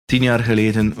10 jaar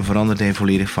geleden veranderde hij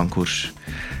volledig van koers.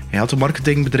 Hij had een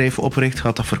marketingbedrijf opgericht,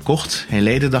 had dat verkocht. Hij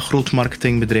leidde dat groot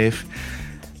marketingbedrijf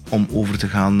om over te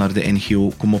gaan naar de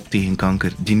NGO Kom op tegen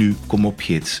kanker, die nu Kom op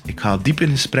heet. Ik ga diep in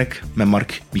gesprek met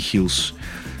Marc Michils.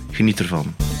 Geniet ervan.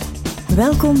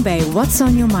 Welkom bij What's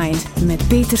on Your Mind met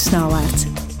Peter Snauwaert.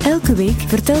 Elke week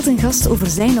vertelt een gast over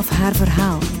zijn of haar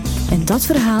verhaal. En dat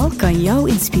verhaal kan jou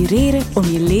inspireren om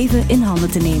je leven in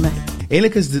handen te nemen.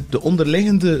 Eigenlijk is de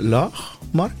onderliggende laag,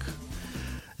 Marc,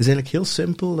 is eigenlijk heel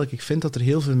simpel. Dat ik vind dat er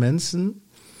heel veel mensen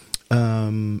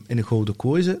in een gouden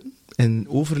kooi zitten, in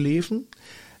overleven.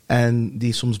 En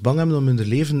die soms bang hebben om hun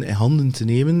leven in handen te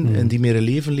nemen. En die meer een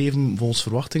leven leven volgens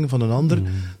verwachtingen van een ander. Dan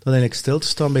eigenlijk stil te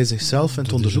staan bij zichzelf en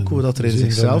te onderzoeken wat er in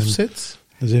zichzelf zit.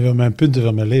 Dat is een van mijn punten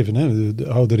van mijn leven. Hè?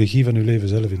 Hou de regie van je leven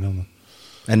zelf in handen.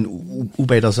 En hoe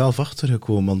ben je daar zelf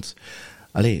achtergekomen? Want,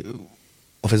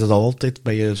 of is dat al altijd,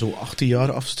 ben je zo 18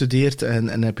 jaar afgestudeerd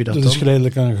en heb je dat dan? Dat is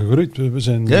geleidelijk aan gegroeid.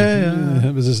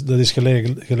 Dat is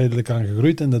geleidelijk aan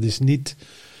gegroeid en dat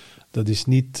is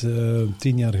niet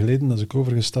 10 jaar geleden, als ik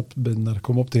overgestapt ben naar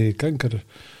Kom op tegen kanker,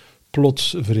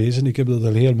 plots vrezen. Ik heb dat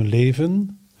al heel mijn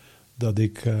leven, dat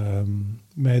ik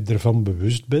mij ervan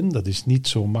bewust ben. Dat is niet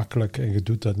zo makkelijk en je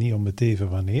doet dat niet om het even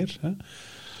wanneer. Hè.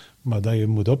 Maar dat je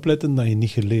moet opletten dat je niet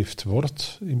geleefd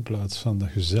wordt, in plaats van dat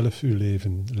je zelf je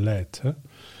leven leidt. Hè.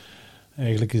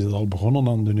 Eigenlijk is het al begonnen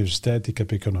aan de universiteit. Ik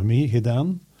heb economie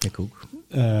gedaan. Ik ook.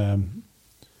 Aan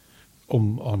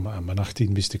mijn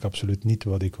 18 wist ik absoluut niet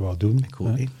wat ik wou doen. Ik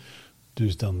ook niet.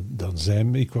 Dus dan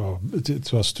zei ik, het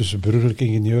was tussen burgerlijk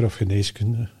ingenieur of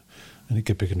geneeskunde. En ik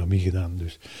heb economie gedaan.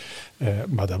 Dus.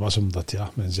 Maar dat was omdat,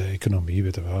 men zei economie,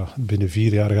 weet je wel, binnen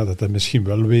 4 jaar gaat het dat misschien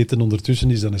wel weten.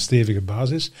 Ondertussen is dat een stevige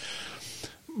basis.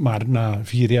 Maar na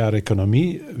 4 jaar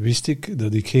economie wist ik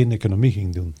dat ik geen economie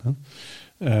ging doen. Hè.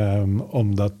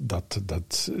 Omdat dat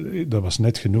was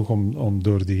net genoeg om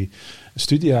door die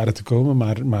studiejaren te komen,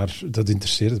 maar dat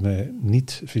interesseerde mij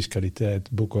niet. Fiscaliteit,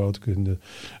 boekhoudkunde,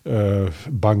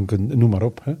 banken, noem maar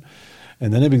op. Hè.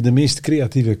 En dan heb ik de meest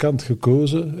creatieve kant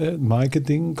gekozen, hè,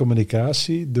 marketing,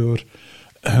 communicatie,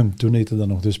 toen heette dat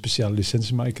nog de speciale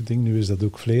licentie-marketing, nu is dat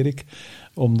ook Vlerik,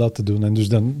 om dat te doen. En dus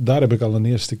daar heb ik al een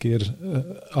eerste keer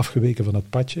afgeweken van het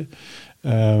padje.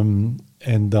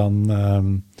 En dan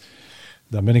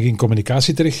ben ik in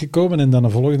communicatie terechtgekomen en dan de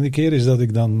volgende keer is dat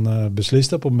ik dan beslist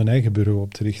heb om mijn eigen bureau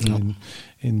op te richten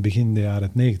in begin de jaren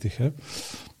 90. Hè.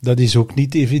 Dat is ook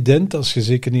niet evident,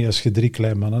 zeker niet als je 3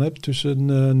 kleine mannen hebt tussen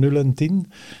 0 en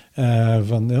 10.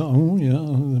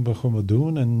 Wat gaan we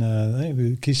doen? En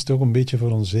je kiest toch een beetje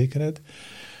voor onzekerheid.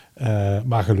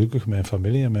 Maar gelukkig, mijn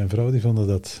familie en mijn vrouw die vonden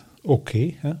dat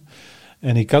oké.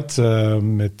 En ik had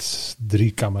met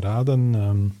 3 kameraden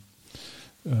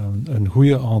een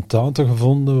goede entente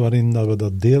gevonden waarin dat we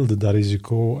dat deelden, dat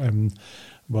risico. En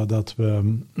waar dat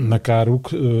we elkaar ook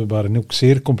waren ook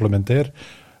zeer complementair.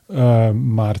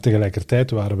 Maar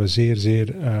tegelijkertijd waren we zeer,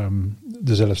 zeer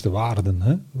dezelfde waarden.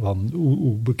 Hè? Van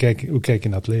hoe kijk je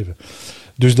naar het leven?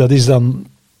 Dus dat is dan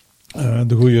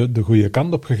de goede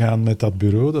kant op gegaan met dat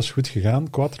bureau. Dat is goed gegaan,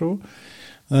 Quattro.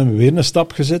 Dan hebben we weer een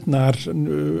stap gezet naar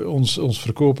ons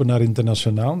verkopen naar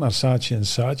internationaal, naar Saatchi en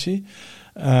Saatchi.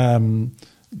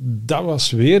 Dat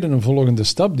was weer een volgende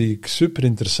stap die ik super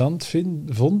interessant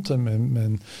vond. En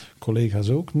mijn collega's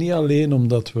ook. Niet alleen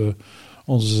omdat we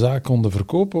onze zaak konden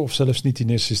verkopen, of zelfs niet in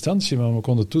eerste instantie, maar we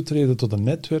konden toetreden tot een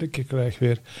netwerk. Je krijgt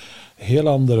weer heel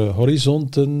andere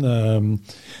horizonten.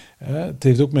 Het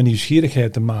heeft ook met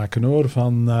nieuwsgierigheid te maken, hoor,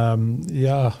 van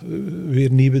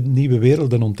weer nieuwe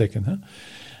werelden ontdekken. Hè.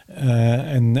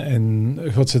 En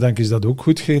godzijdank is dat ook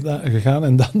goed gegaan.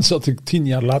 En dan zat ik 10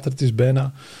 jaar later, het is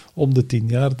bijna om de 10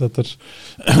 jaar dat er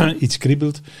iets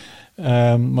kriebelt.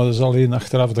 Maar dat is alleen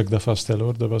achteraf dat ik dat vaststel,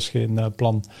 hoor. Dat was geen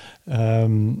plan.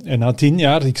 En na 10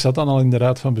 jaar, ik zat dan al in de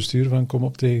raad van bestuur van Kom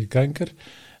op tegen kanker.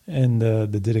 En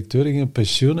de directeur ging op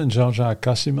pensioen. En Jean-Jacques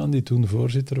Cassiman, die toen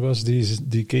voorzitter was,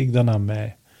 die keek dan aan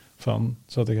mij. Van,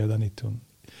 zou jij dat niet doen?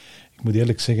 Ik moet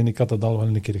eerlijk zeggen, ik had dat al wel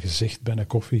een keer gezegd bij een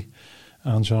koffie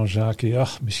aan Jean-Jacques. Ja,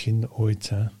 misschien ooit,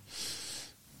 hè.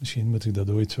 Misschien moet ik dat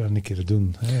ooit wel een keer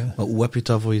doen. Hè. Maar hoe heb je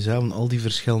dat voor jezelf, al die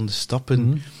verschillende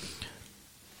stappen...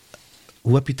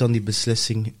 Hoe heb je dan die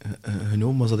beslissing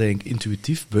genomen? Was dat eigenlijk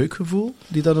intuïtief buikgevoel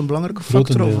die dat een belangrijke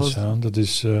factor was? Ja. Dat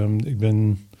is, ik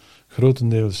ben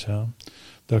grotendeels, ja.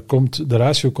 De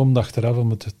ratio komt achteraf om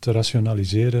het te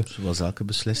rationaliseren. Zoals elke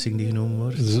beslissing die genomen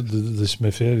wordt? Dat is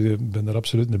met veel, ik ben er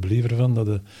absoluut een believer van,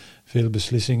 dat veel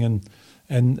beslissingen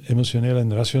en emotioneel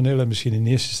en rationeel, en misschien in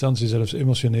eerste instantie zelfs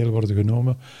emotioneel worden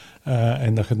genomen,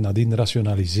 en dat je het nadien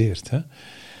rationaliseert. Hè.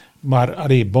 Maar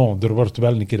er wordt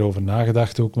wel een keer over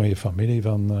nagedacht, ook met je familie,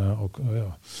 want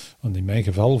in mijn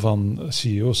geval van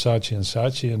CEO Saatchi en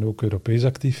Saatchi en ook Europees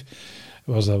actief,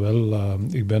 was dat wel,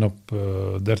 ik ben op 30-40%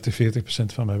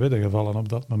 van mijn wedden gevallen op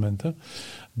dat moment. Hè.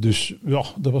 Dus ja,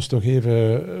 dat was toch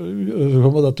even,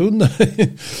 gaan we dat doen?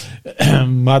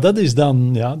 Maar dat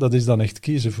is dan echt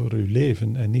kiezen voor uw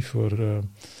leven en niet voor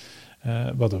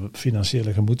wat een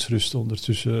financiële gemoedsrust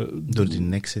ondertussen.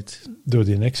 Door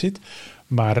die exit.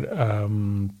 Maar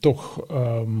toch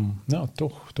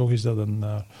is dat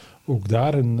ook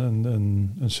daar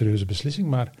een serieuze beslissing.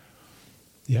 Maar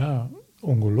ja,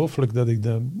 ongelooflijk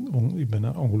ik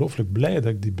ben ongelooflijk blij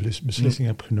dat ik die beslissing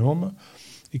heb genomen.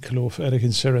 Ik geloof erg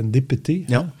in serendipity.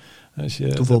 Ja,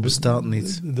 toeval bestaat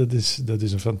niet. Dat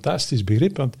is een fantastisch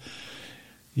begrip, want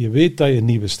je weet dat je een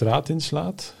nieuwe straat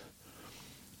inslaat,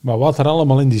 maar wat er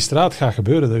allemaal in die straat gaat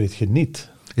gebeuren, dat weet je niet.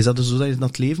 Is dat dus zo dat je naar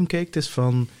het leven kijkt, is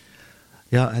van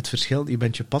het verschil, je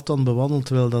bent je pad dan bewandeld,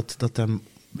 terwijl dat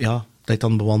je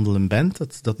dan bewandelen bent,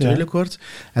 dat duidelijk wordt.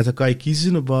 En dan kan je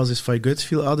kiezen op basis van je gut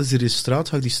feel, dus er is straat,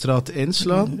 ga ik die straat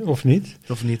inslaan? Of niet.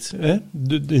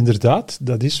 Inderdaad,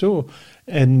 dat is zo.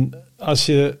 En als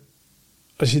je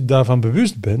daarvan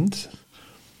bewust bent,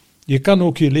 je kan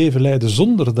ook je leven leiden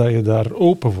zonder dat je daar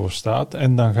open voor staat,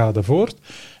 en dan ga je voort.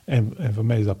 En voor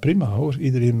mij is dat prima, hoor.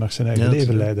 Iedereen mag zijn eigen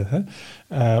leven leiden. Hè?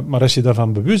 Maar als je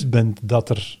daarvan bewust bent dat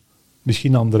er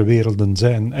misschien andere werelden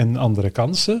zijn en andere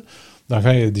kansen, dan ga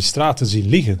je die straten zien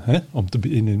liggen, hè, om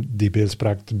in die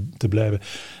beeldspraak te blijven.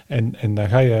 En dan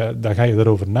ga je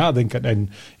daarover nadenken. En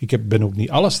ik ben ook niet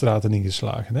alle straten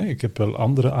ingeslagen. Hè. Ik heb wel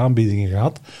andere aanbiedingen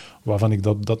gehad, waarvan ik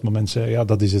op dat moment zei, ja,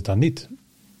 dat is het dan niet.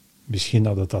 Misschien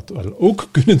had het dat wel ook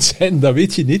kunnen zijn, dat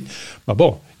weet je niet. Maar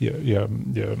bon, je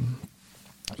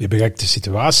bekijkt de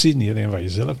situatie, niet alleen van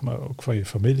jezelf, maar ook van je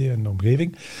familie en de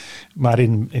omgeving. Maar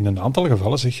in een aantal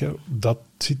gevallen zeg je, dat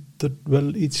ziet er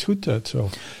wel iets goed uit. Zo.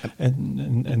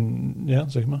 En ja,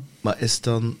 zeg maar. Maar is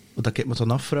dan, wat ik me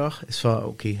dan afvraag, is van,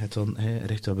 oké, je hebt dan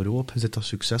richt dat bureau op, je zit daar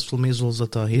succesvol mee, zoals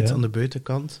dat heet aan de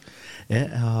buitenkant.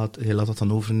 Je laat dat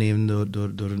dan overnemen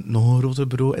door nog een groter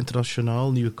bureau,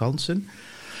 internationaal, nieuwe kansen.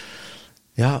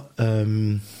 Ja,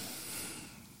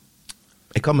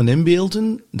 ik kan me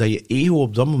inbeelden dat je ego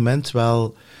op dat moment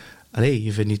wel...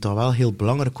 je vindt het dan wel heel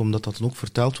belangrijk, omdat dat dan ook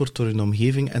verteld wordt door een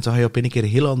omgeving. En dan ga je op een keer een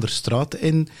heel andere straat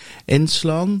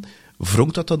inslaan.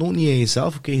 Wrongt dat dan ook niet in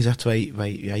jezelf? Oké, je zegt,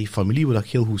 je familie, wat ik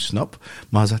heel goed snap.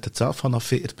 Maar je zegt het zelf,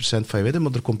 vanaf 40% van je wedden.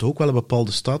 Maar er komt ook wel een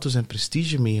bepaalde status en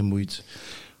prestige mee gemoeid.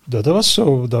 Dat was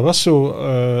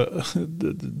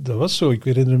zo. Ik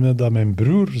herinner me dat mijn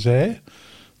broer zei,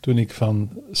 toen ik van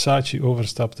Saatchi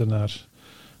overstapte naar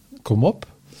Kom op,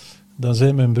 dan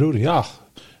zei mijn broer, ja,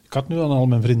 ik had nu aan al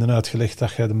mijn vrienden uitgelegd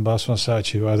dat jij de baas van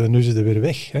Saatchi was en nu zit hij weer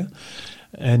weg. Hè?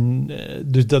 En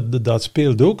dus dat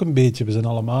speelt ook een beetje. We zijn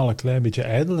allemaal een klein beetje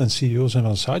ijdel en CEO zijn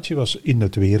van Saatchi was in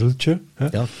het wereldje. Hè?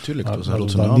 Ja, tuurlijk, dat was een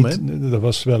grote naam.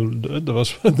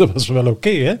 Dat was wel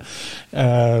oké,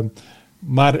 hè.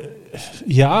 Maar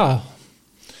ja,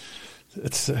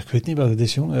 ik weet niet wat het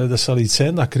is, jongen. Dat zal iets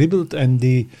zijn dat kribbelt en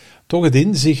die... Toch het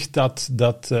inzicht dat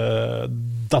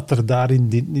er daar in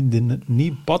dit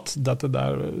nieuw pad, dat er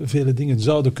daar vele dingen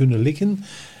zouden kunnen liggen.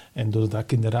 En doordat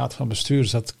ik in de raad van bestuur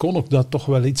zat, kon ik daar toch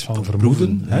wel iets van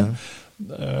vermoeden. Hè? Ja.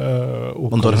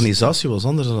 Want de organisatie was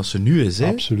anders dan ze nu is. Hè?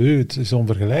 Absoluut, het is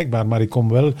onvergelijkbaar. Maar ik kom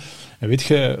wel... En weet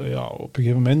je, op een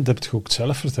gegeven moment heb je ook het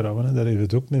zelfvertrouwen. Hè? Daar heeft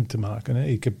het ook mee te maken. Hè?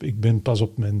 Ik ben pas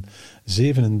op mijn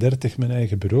 37 mijn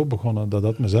eigen bureau begonnen. Dat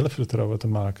had met zelfvertrouwen te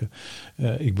maken.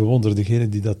 Ik bewonder degenen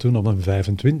die dat doen op een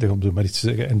 25, om zo maar iets te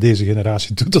zeggen. En deze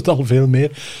generatie doet het al veel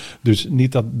meer. Dus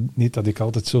niet dat ik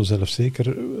altijd zo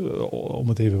zelfzeker om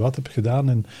het even wat heb gedaan.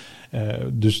 En,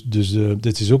 dus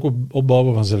dit is ook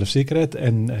opbouwen van zelfzekerheid.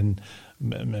 En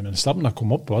met mijn stap naar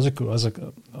Kom op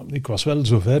ik was wel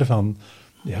zo ver van...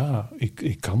 Ja,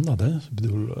 ik kan dat, hè. Ik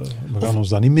bedoel, we gaan ons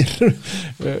dat niet meer...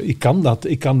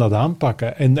 ik kan dat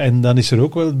aanpakken. En dan is er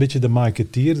ook wel een beetje de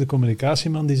marketeer, de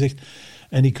communicatieman, die zegt...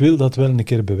 En ik wil dat wel een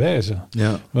keer bewijzen.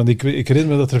 Ja. Want ik herinner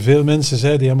me dat er veel mensen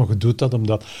zeiden... Ja, maar je doet dat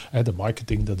omdat... de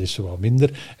marketing, dat is zo wat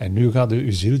minder. En nu gaat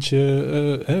je zieltje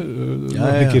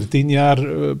nog een keer 10 jaar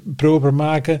prober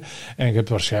maken. En je hebt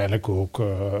waarschijnlijk ook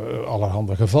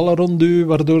allerhande gevallen rond u...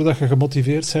 waardoor dat je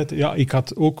gemotiveerd bent. Ja, ik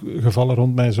had ook gevallen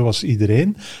rond mij zoals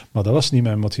iedereen. Maar dat was niet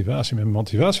mijn motivatie. Mijn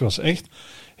motivatie was echt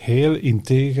heel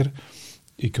integer...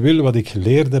 Ik wil wat ik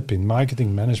geleerd heb in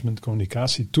marketing, management,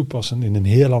 communicatie toepassen in een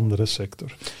heel andere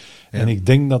sector. Ja. En ik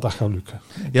denk dat dat gaat lukken.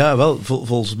 Ja, wel,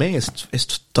 volgens mij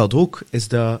is dat ook. Is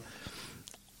dat,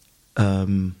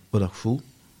 wat ik voel,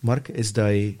 Marc, is dat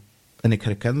je, en ik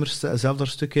herken mezelf daar een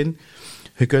stuk in,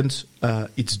 je kunt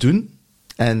iets doen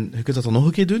En je kunt dat dan nog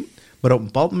een keer doen. Maar op een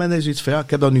bepaald moment heb je zoiets van, ik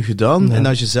heb dat nu gedaan. Ja. En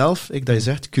als je zelf, dat je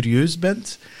zegt, curieus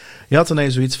bent, dan heb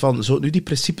je zoiets van, zou nu die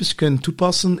principes kunnen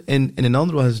toepassen in een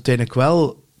ander, wat is uiteindelijk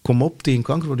wel Kom op tegen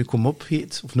kanker, wat u Kom op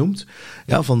heet, of noemt,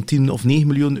 van 10 of 9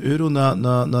 miljoen euro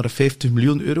naar 50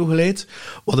 miljoen euro geleid.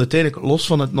 Wat uiteindelijk, los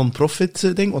van het non-profit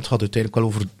ding, want het gaat uiteindelijk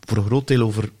wel voor een groot deel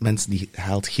over mensen die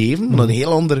geld geven, maar een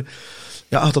heel ander...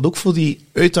 gaat dat ook voor die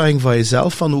uitdaging van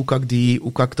jezelf, van hoe kan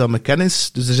ik dat met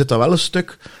kennis... Dus er zit dat wel een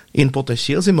stuk in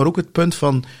potentieel zijn, maar ook het punt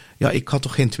van, ik ga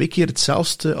toch geen 2 keer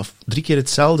hetzelfde, of 3 keer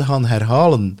hetzelfde gaan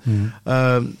herhalen.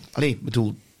 Ik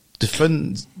bedoel, de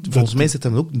fun, volgens mij zit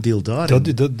er ook een deel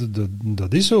daarin.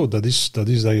 Dat is zo. Dat is dat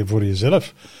je voor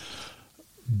jezelf,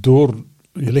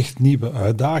 je legt nieuwe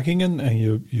uitdagingen en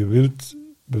je wilt...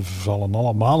 We vallen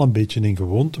allemaal een beetje in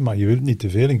gewoonte, maar je wilt niet te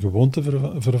veel in gewoonte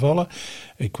vervallen.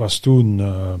 Ik was toen,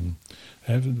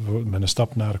 met een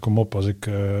stap naar Kom op, was ik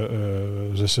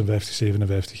 56,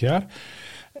 57 jaar.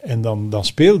 En dan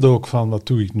speelde ook van, wat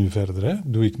doe ik nu verder? Hè?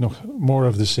 Doe ik nog more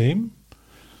of the same?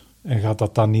 En gaat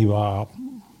dat dan niet wat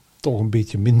toch een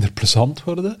beetje minder plezant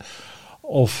worden?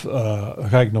 Of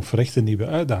ga ik nog voor echt een nieuwe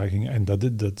uitdaging? En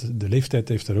de leeftijd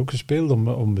heeft er ook gespeeld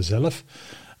om mezelf...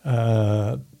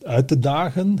 uit te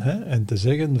dagen en te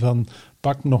zeggen van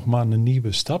pak nog maar een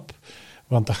nieuwe stap,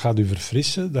 want dat gaat u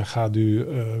verfrissen, dat gaat u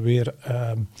weer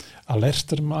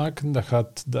alerter maken, dat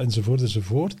gaat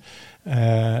enzovoort.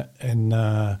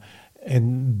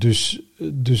 En dus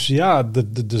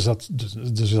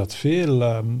er zat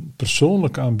veel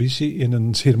persoonlijke ambitie in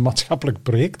een zeer maatschappelijk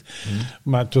project,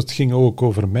 maar het ging ook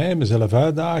over mij, mezelf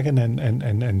uitdagen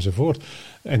enzovoort.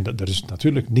 En er is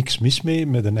natuurlijk niks mis mee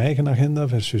met een eigen agenda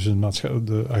versus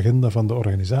de agenda van de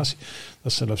organisatie.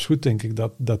 Dat is zelfs goed, denk ik,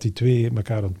 dat die twee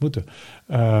elkaar ontmoeten.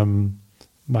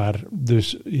 Maar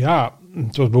dus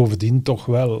het was bovendien toch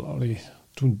wel,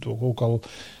 toen toch ook al...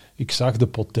 Ik zag de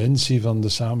potentie van de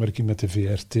samenwerking met de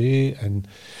VRT en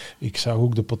ik zag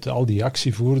ook al die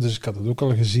actievoerders, ik had het ook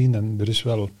al gezien en er is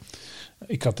wel...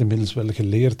 Ik had inmiddels wel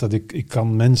geleerd dat ik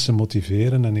kan mensen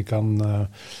motiveren en ik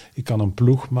kan een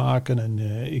ploeg maken en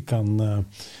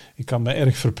ik kan me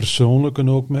erg verpersoonlijken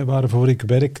ook met waarvoor ik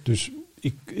werk. Dus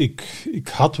ik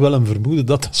had wel een vermoeden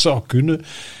dat zou kunnen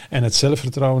en het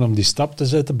zelfvertrouwen om die stap te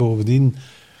zetten. Bovendien,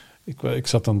 ik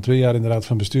zat dan 2 jaar in de raad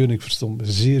van bestuur en ik verstond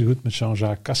zeer goed met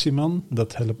Jean-Jacques Cassiman.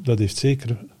 Dat heeft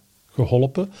zeker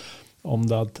geholpen,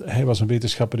 omdat hij was een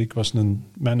wetenschapper, ik was een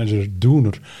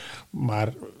manager-doener.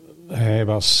 Maar hij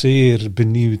was zeer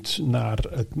benieuwd naar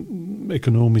het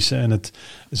economische en het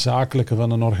zakelijke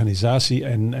van een organisatie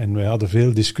en wij hadden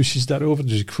veel discussies daarover.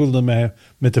 Dus ik voelde mij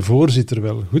met de voorzitter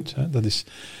wel goed. Hè. Dat is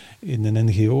in een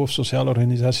NGO of sociale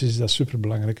organisatie is dat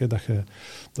superbelangrijk, hè,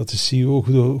 dat de CEO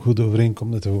goed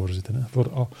overeenkomt met de voorzitter. Hè.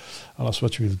 Voor alles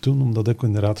wat je wilt doen, om dat ook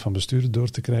in de raad van bestuur door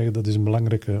te krijgen, dat is een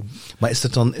belangrijke... Maar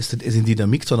is een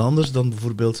dynamiek dan anders dan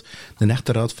bijvoorbeeld een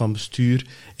echte raad van bestuur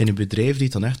in een bedrijf die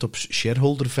dan echt op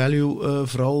shareholder value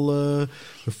vooral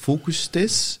gefocust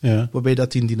is? Ja. Waarbij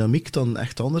dat die dynamiek dan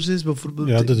echt anders is, bijvoorbeeld?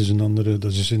 Ja, dat is een andere...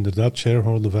 Dat is inderdaad,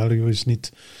 shareholder value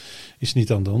is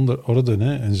niet aan de orde,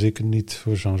 hè, en zeker niet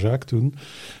voor Jean-Jacques toen.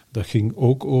 Dat ging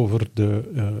ook over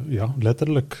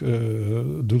letterlijk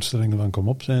doelstellingen van Kom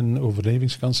op zijn,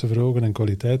 overlevingskansen verhogen en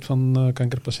kwaliteit van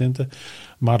kankerpatiënten,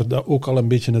 maar dat ook al een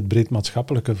beetje het breed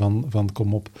maatschappelijke van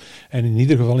Kom op. En in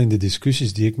ieder geval in de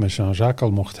discussies die ik met Jean-Jacques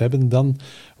al mocht hebben, dan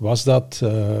was dat,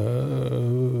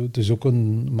 het is ook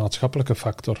een maatschappelijke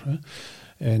factor, hè.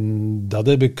 En dat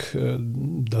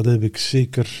heb ik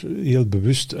zeker heel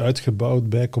bewust uitgebouwd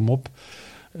bij Kom op.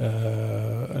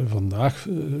 En vandaag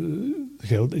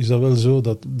is dat wel zo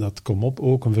dat Kom op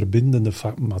ook een verbindende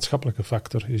maatschappelijke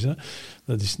factor is. Hè.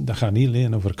 Dat gaat niet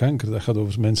alleen over kanker, dat gaat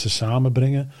over mensen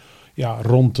samenbrengen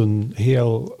rond een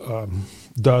heel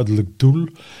duidelijk doel.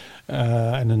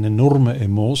 En een enorme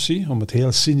emotie. Om het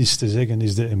heel cynisch te zeggen,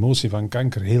 is de emotie van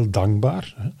kanker heel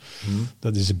dankbaar. Hè.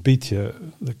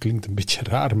 Dat klinkt een beetje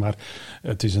raar, maar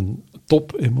het is een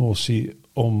topemotie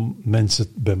om mensen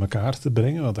bij elkaar te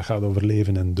brengen, want dat gaat over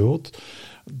leven en dood.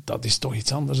 Dat is toch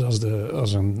iets anders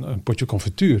als een potje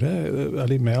confituur. Hè.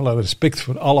 Alleen met alle respect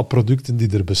voor alle producten die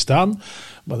er bestaan,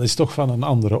 maar dat is toch van een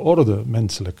andere orde,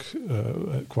 menselijk,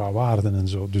 qua waarden en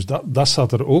zo. Dus dat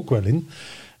zat er ook wel in.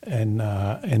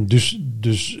 En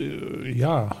dus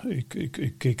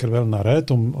ik keek er wel naar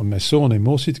uit om met zo'n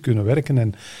emotie te kunnen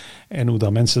werken en hoe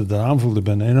dat mensen dat aanvoelden. Ik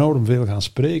ben enorm veel gaan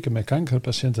spreken met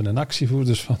kankerpatiënten en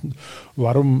actievoerders van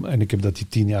waarom, en ik heb dat die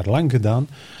 10 jaar lang gedaan,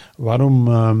 waarom,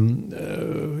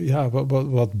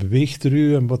 wat beweegt er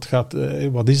u en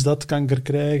wat is dat kanker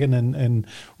krijgen en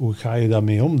hoe ga je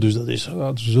daarmee om? Dus dat is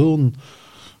zo'n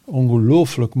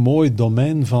ongelooflijk mooi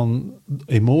domein van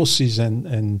emoties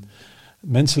en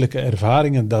menselijke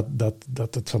ervaringen, dat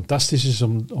het fantastisch is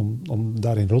om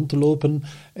daarin rond te lopen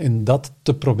en dat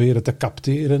te proberen te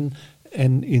capteren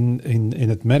en in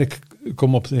het merk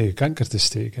kom op tegen kanker te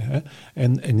steken. Hè?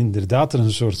 En inderdaad er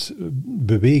een soort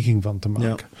beweging van te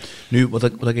maken. Ja. Nu,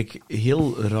 wat ik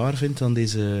heel raar vind aan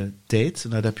deze tijd, en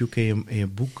dat heb je ook in je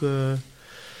boek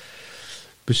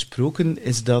besproken,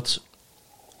 is dat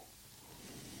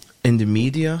in de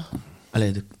media,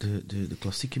 de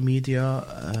klassieke media,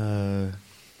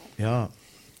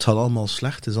 het gaat allemaal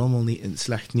slecht, het is allemaal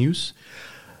slecht nieuws.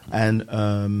 En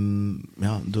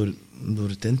door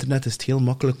het internet is het heel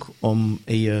makkelijk om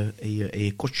in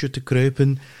je kotje te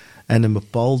kruipen en een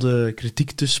bepaalde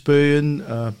kritiek te spuien,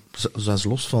 zelfs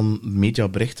los van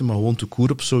mediaberichten, maar gewoon te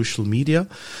koer op social media.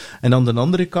 En aan de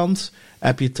andere kant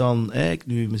heb je het dan,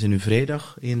 we zijn nu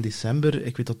vrijdag, 1 december,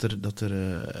 ik weet dat er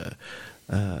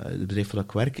het bedrijf waar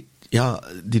ik werk,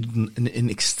 die doen een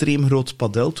extreem groot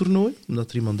padeltoernooi, omdat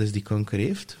er iemand is die kanker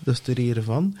heeft, dat is de reden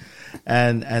van.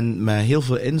 En met heel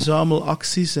veel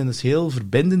inzamelacties, en dat is heel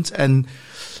verbindend. En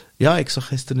ja, ik zag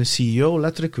gisteren een CEO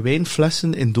letterlijk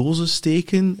wijnflessen in dozen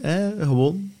steken,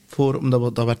 gewoon,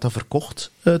 omdat dat werd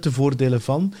verkocht, te voordelen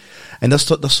van. En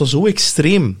dat is zo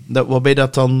extreem, waarbij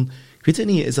dat dan, ik weet het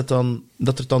niet, is dat dan,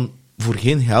 dat er dan voor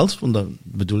geen geld, want de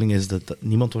bedoeling is dat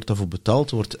niemand wordt daarvoor betaald,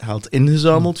 er wordt geld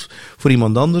ingezameld voor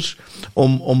iemand anders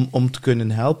om te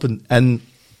kunnen helpen. En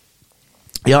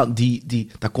ja,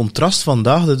 dat contrast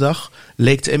vandaag de dag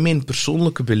lijkt in mijn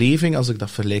persoonlijke beleving, als ik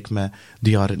dat vergelijk met de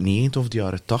jaren 90 of de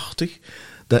jaren 80,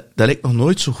 dat lijkt nog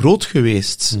nooit zo groot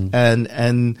geweest.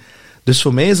 En dus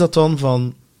voor mij is dat dan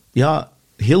van,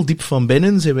 heel diep van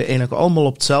binnen zijn we eigenlijk allemaal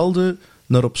op hetzelfde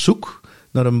naar op zoek,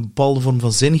 naar een bepaalde vorm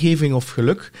van zingeving of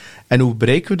geluk. En hoe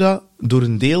bereiken we dat? Door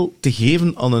een deel te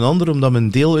geven aan een ander, omdat we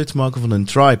een deel uitmaken van een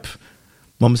tribe.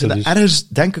 Maar we zijn dat ergens,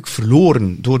 denk ik,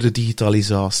 verloren door de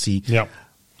digitalisatie. Ja,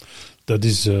 dat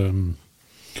is...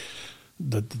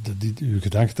 uw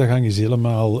gedachtegang is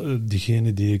helemaal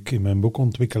diegene die ik in mijn boek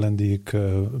ontwikkel en die ik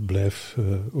blijf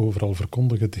overal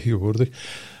verkondigen tegenwoordig.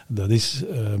 Dat is...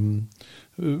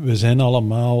 we zijn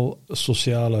allemaal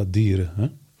sociale dieren, hè?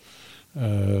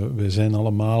 We zijn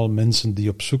allemaal mensen die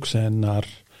op zoek zijn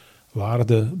naar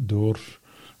waarde door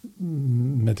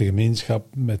met de gemeenschap,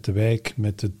 met de wijk,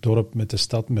 met het dorp, met de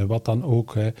stad, met wat dan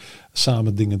ook,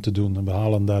 samen dingen te doen. En we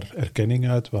halen daar erkenning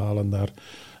uit, we halen daar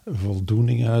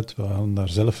voldoening uit, we halen daar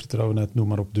zelfvertrouwen uit, noem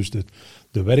maar op. Dus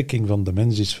de werking van de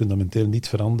mens is fundamenteel niet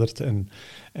veranderd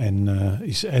en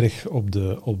is erg op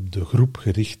de groep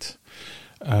gericht.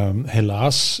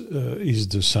 Helaas is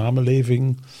de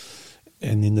samenleving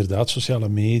en inderdaad sociale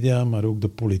media, maar ook de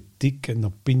politiek en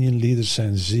opinion leaders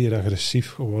zijn zeer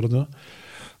agressief geworden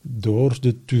door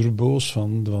de turbo's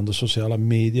van de sociale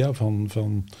media, van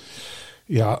een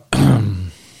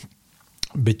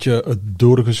beetje het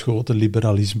doorgeschoten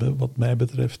liberalisme, wat mij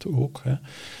betreft ook. Hè.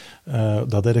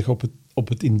 Dat erg op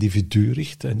het individu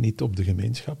richt en niet op de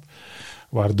gemeenschap.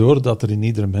 Waardoor dat er in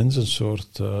ieder mens een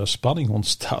soort spanning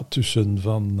ontstaat tussen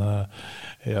van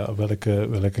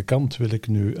welke kant wil ik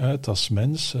nu uit als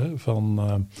mens. Hè? Van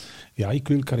ik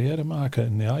wil carrière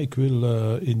maken en ik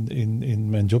wil in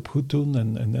mijn job goed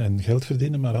doen en geld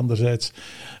verdienen, maar anderzijds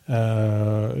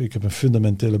ik heb een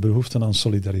fundamentele behoefte aan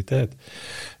solidariteit.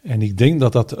 En ik denk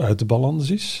dat dat uit de balans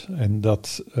is en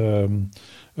dat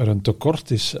er een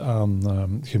tekort is aan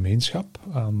gemeenschap,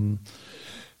 aan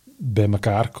bij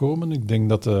elkaar komen. Ik denk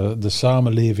dat de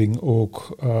samenleving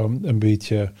ook een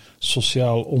beetje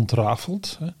sociaal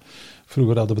ontrafelt. Hè.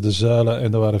 Vroeger hadden we de zuilen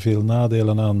en er waren veel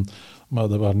nadelen aan,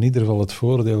 maar er was in ieder geval het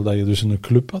voordeel dat je dus een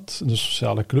club had, een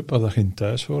sociale club, waar dat je in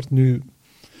thuis hoort. Nu,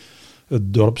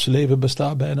 het dorpsleven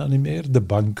bestaat bijna niet meer. De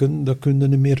banken, daar kun je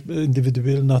niet meer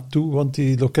individueel naartoe, want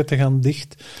die loketten gaan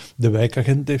dicht. De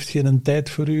wijkagent heeft geen tijd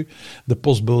voor u. De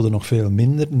postbode nog veel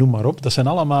minder, noem maar op. Dat zijn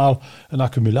allemaal een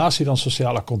accumulatie van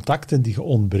sociale contacten die je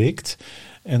ontbreekt.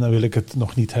 En dan wil ik het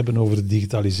nog niet hebben over de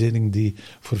digitalisering die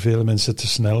voor vele mensen te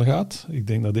snel gaat. Ik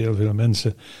denk dat heel veel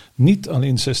mensen, niet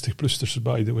alleen 60-plussers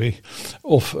by the way,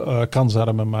 of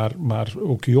kansarmen, maar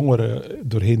ook jongeren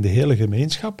doorheen de hele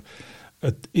gemeenschap.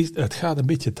 Het gaat een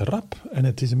beetje te rap en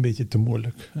het is een beetje te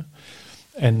moeilijk. Hè.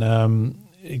 En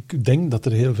ik denk dat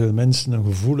er heel veel mensen een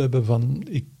gevoel hebben van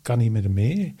ik kan niet meer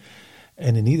mee.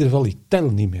 En in ieder geval, ik tel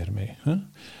niet meer mee. Hè.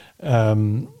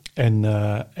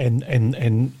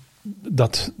 En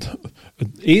dat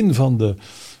een van de,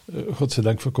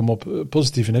 godzijdank voor kom op,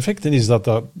 positieve effecten is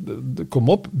dat kom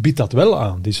op, biedt dat wel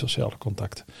aan, die sociale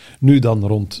contacten. Nu dan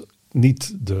rond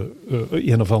niet de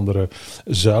een of andere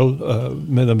zuil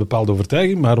met een bepaalde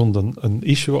overtuiging, maar rond een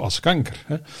issue als kanker.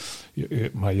 Hè.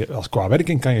 Maar als qua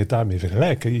werking kan je het daarmee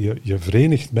vergelijken. Je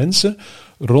verenigt mensen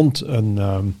rond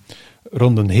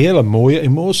een hele mooie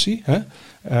emotie, hè?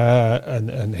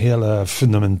 Een hele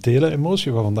fundamentele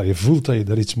emotie, waarvan dat je voelt dat je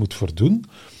daar iets moet voor doen.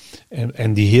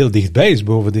 En die heel dichtbij is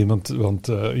bovendien, want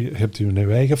je hebt je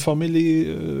eigen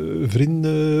familie,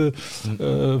 vrienden,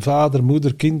 vader,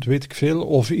 moeder, kind, weet ik veel.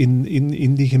 Of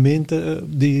in die gemeente,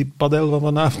 die padel van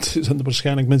vanavond, zijn er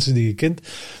waarschijnlijk mensen die je kent,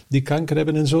 die kanker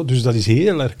hebben en zo. Dus dat is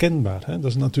heel herkenbaar. Hè?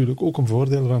 Dat is natuurlijk ook een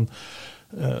voordeel van...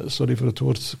 sorry voor het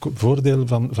woord, voordeel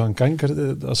van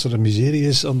kanker. Als er een miserie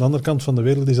is aan de andere kant van de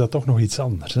wereld, is dat toch nog iets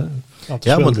anders. Hè?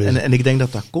 Ja, maar, en ik denk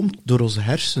dat dat komt door onze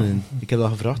hersenen. Ik heb dat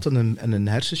gevraagd aan een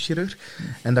hersenchirurg.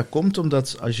 En dat komt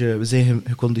omdat we zijn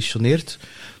geconditioneerd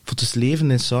voor het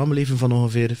leven en samenleven van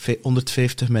ongeveer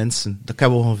 150 mensen. Dat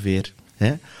kan we ongeveer.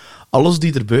 Hè? Alles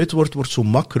die er buiten wordt zo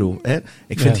macro. Hè?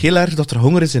 Ik vind het heel erg dat er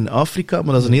honger is in Afrika,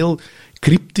 maar dat is een heel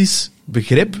cryptisch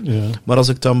begrip. Ja. Maar als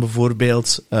ik dan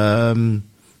bijvoorbeeld, een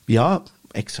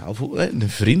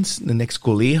vriend, een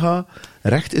ex-collega,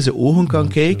 recht in zijn ogen kan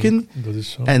kijken, dat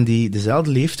is zo. En die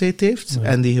dezelfde leeftijd heeft,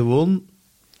 en die gewoon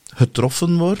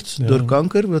getroffen wordt door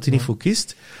kanker, wat hij niet voor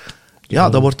kiest,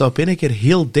 dan wordt dat op een keer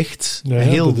heel dicht,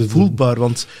 heel voelbaar,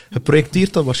 want je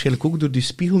projecteert dat waarschijnlijk ook door die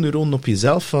spiegelneuronen op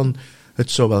jezelf, van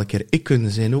het zou wel een keer ik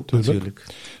kunnen zijn ook, natuurlijk.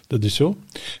 Dat is zo.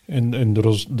 En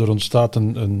er ontstaat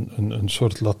een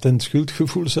soort latent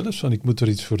schuldgevoel zelfs, van ik moet er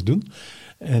iets voor doen.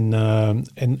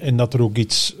 En dat er ook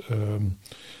iets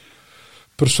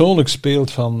persoonlijk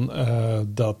speelt van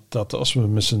dat als we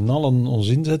met z'n allen ons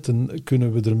inzetten,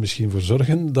 kunnen we er misschien voor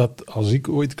zorgen dat als ik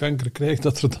ooit kanker krijg,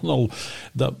 dat er dan al...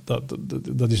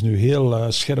 Dat is nu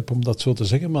heel scherp om dat zo te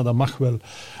zeggen, maar dat mag wel.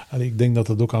 Ik denk dat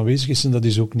dat ook aanwezig is en dat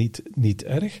is ook niet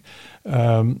erg.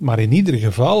 Maar in ieder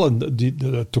geval,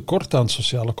 het tekort aan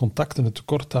sociale contacten, het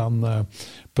tekort aan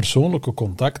persoonlijke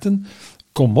contacten,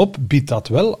 Kom op biedt dat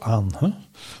wel aan. Hè?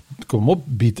 Kom op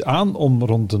biedt aan om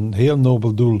rond een heel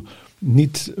nobel doel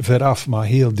niet veraf, maar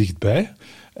heel dichtbij.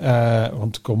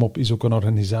 Want Kom op is ook een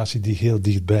organisatie die heel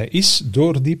dichtbij is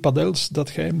door die padels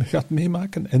dat jij gaat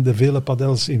meemaken. En de vele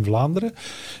padels in Vlaanderen.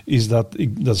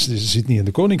 Dat zit niet in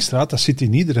de Koningsstraat, dat zit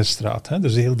in iedere straat. Hè?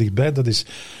 Dus heel dichtbij. Dat is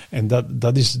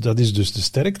dus de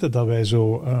sterkte dat wij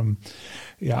zo...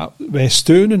 wij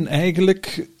steunen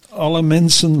eigenlijk alle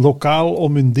mensen lokaal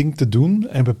om hun ding te doen.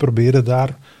 En we proberen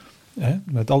daar...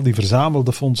 met al die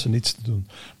verzamelde fondsen iets te doen.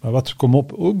 Maar wat Kom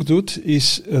op ook doet,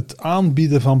 is het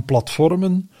aanbieden van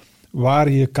platformen waar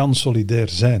je kan solidair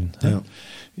zijn. Ja.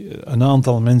 Een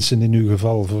aantal mensen in uw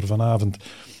geval voor vanavond,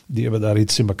 die hebben daar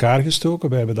iets in elkaar gestoken,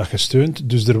 wij hebben dat gesteund.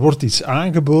 Dus er wordt iets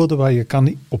aangeboden waar je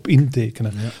kan op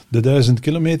intekenen. Ja. De 1000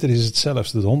 kilometer is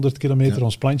hetzelfde, de 100 kilometer,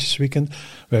 ons plantjesweekend.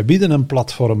 Wij bieden een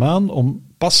platform aan om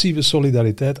passieve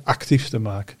solidariteit actief te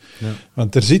maken. Ja.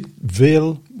 Want er zit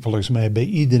veel, volgens mij bij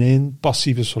iedereen,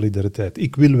 passieve solidariteit.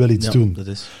 Ik wil wel iets doen. Dat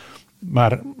is...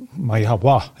 Maar ja,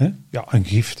 wat? Hè? Ja, een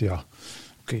gift, ja.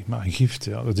 Oké, maar een gift,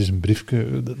 dat is een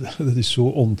briefje, dat is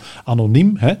zo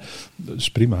anoniem, hè? Dat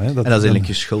is prima. Hè? En dat is eigenlijk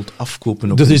je schuld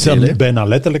afkopen op dat is dan bijna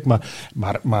letterlijk,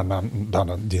 maar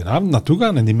dan die avond naartoe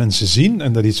gaan en die mensen zien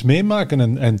en daar iets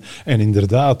meemaken en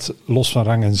inderdaad, los van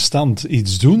rang en stand,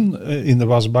 iets doen in de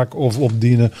wasbak of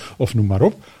opdienen of noem maar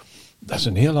op. Dat is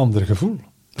een heel ander gevoel.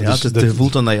 Het gevoel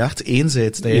dan dat je echt één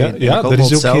bent. Er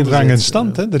is ook geen rang en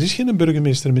stand. Hè. Er is geen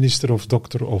burgemeester, minister of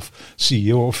dokter of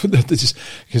CEO.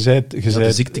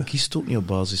 De ziekte kiest ook niet op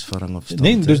basis van rang of stand.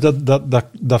 Nee, dus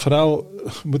dat verhaal,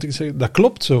 moet ik zeggen, dat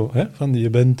klopt zo. Hè, van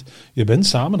je bent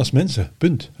samen als mensen,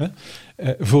 punt. Hè,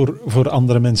 voor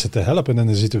andere mensen te helpen. En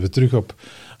dan zitten we terug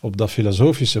op dat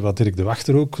filosofische, wat Dirk de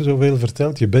Wachter ook zoveel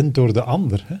vertelt. Je bent door de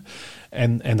ander. Hè.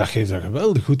 En dat geeft een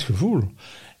geweldig goed gevoel.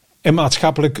 En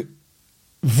maatschappelijk...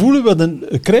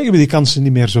 krijgen we die kansen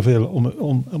niet meer zoveel,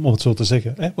 om het zo te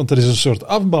zeggen. Hè? Want er is een soort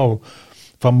afbouw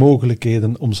van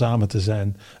mogelijkheden om samen te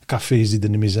zijn. Cafés die er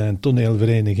niet meer zijn,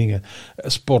 toneelverenigingen,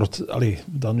 sport.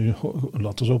 Dan nu,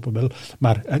 laten we open wel.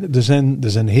 Maar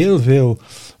er zijn heel veel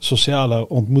sociale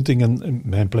ontmoetingen.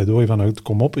 Mijn pleidooi vanuit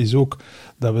Kom op is ook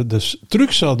dat we dus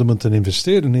terug zouden moeten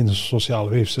investeren in een sociaal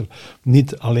weefsel.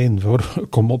 Niet alleen voor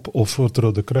Kom op of voor het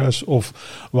Rode Kruis of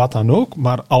wat dan ook,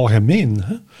 maar algemeen.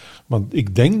 Hè? Want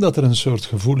ik denk dat er een soort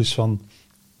gevoel is van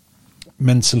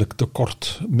menselijk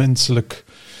tekort,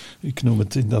 ik noem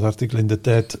het in dat artikel in de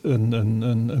tijd,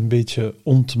 een beetje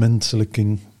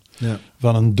ontmenselijking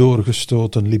van een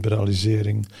doorgestoten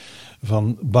liberalisering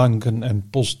van banken en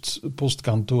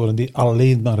postkantoren die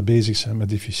alleen maar bezig zijn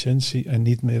met efficiëntie en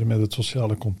niet meer met het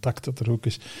sociale contact dat er ook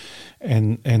is.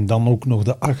 En dan ook nog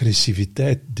de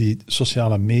agressiviteit die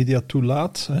sociale media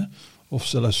toelaat, hè, of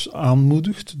zelfs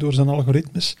aanmoedigt door zijn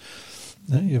algoritmes.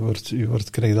 Je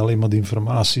krijgt alleen maar de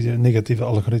informatie. Negatieve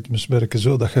algoritmes werken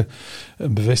zo dat je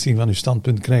een bevestiging van je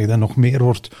standpunt krijgt en nog meer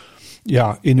wordt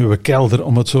in uw kelder,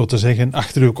 om het zo te zeggen,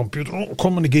 achter uw computer.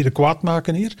 Kom een keer kwaad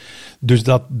maken hier. Dus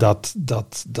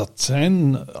dat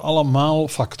zijn allemaal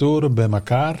factoren bij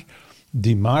elkaar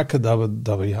die maken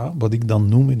dat we wat ik dan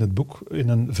noem in het boek, in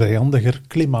een vijandiger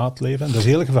klimaat leven. En dat is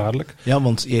heel gevaarlijk. Ja,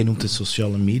 want jij noemt het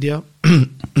sociale media.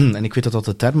 En ik weet dat dat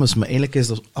de term is, maar eigenlijk is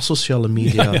dat asociale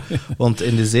media. Ja. Want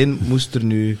in de zin moest er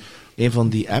nu een van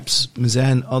die apps me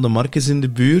zeggen, de Marc is in de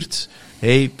buurt.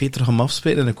 Hey, Peter, ga hem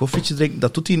afspreken en een koffietje drinken.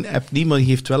 Dat doet die app niet, maar die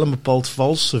geeft wel een bepaald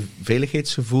valse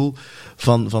veiligheidsgevoel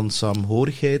van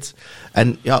saamhorigheid.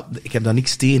 En ja, ik heb daar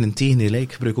niks tegen. Integendeel,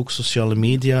 ik gebruik ook sociale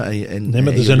media. Nee,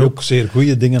 maar er zijn ook zeer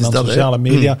goede dingen aan sociale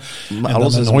media. Maar en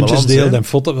alles dan is hondjes deelt en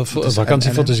dus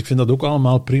vakantiefoto's. Ik vind dat ook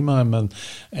allemaal prima.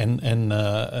 En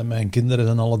mijn kinderen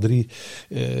zijn alle 3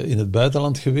 in het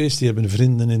buitenland geweest. Die hebben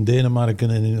vrienden in Denemarken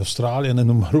en in Australië en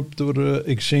noem maar op door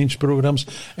exchange-programma's.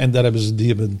 En daar hebben ze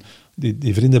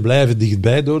die vrienden blijven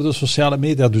dichtbij door de sociale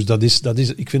media. Dus dat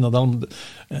is ik vind dat allemaal...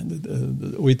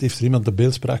 Ooit heeft er iemand de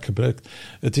beeldspraak gebruikt.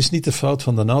 Het is niet de fout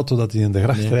van de auto dat hij in de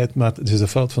gracht rijdt, maar het is de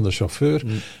fout van de chauffeur.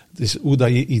 Het is hoe dat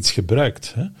je iets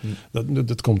gebruikt. Hè.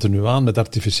 Dat komt er nu aan met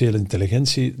artificiële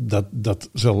intelligentie. Dat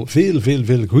zal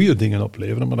veel goede dingen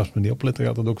opleveren, maar als men niet oplet, dan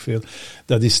gaat het ook veel.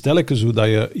 Dat is telkens hoe dat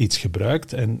je iets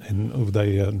gebruikt en hoe dat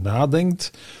je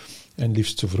nadenkt. En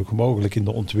liefst zo vroeg mogelijk in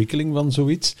de ontwikkeling van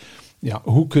zoiets. Ja,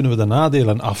 hoe kunnen we de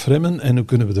nadelen afremmen en hoe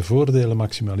kunnen we de voordelen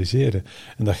maximaliseren?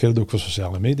 En dat geldt ook voor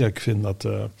sociale media. Ik vind dat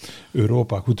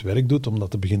Europa goed werk doet om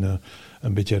dat te beginnen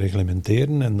een beetje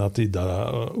reglementeren en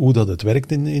hoe dat het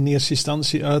werkt in eerste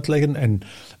instantie uitleggen en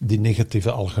die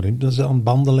negatieve algoritmes aan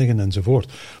banden leggen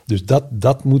enzovoort. Dus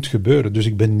dat moet gebeuren. Dus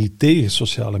ik ben niet tegen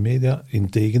sociale media,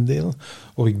 integendeel.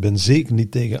 Of ik ben zeker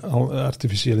niet tegen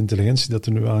artificiële intelligentie dat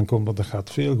er nu aankomt, want dat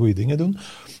gaat veel goede dingen doen.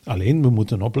 Alleen, we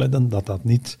moeten opletten dat dat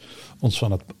niet ons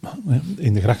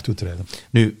in de gracht doet rijden.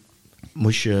 Nu,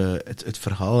 moest je het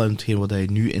verhaal en hetgeen wat je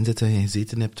nu inzet en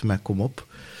gezeten hebt met Kom Op,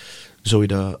 zou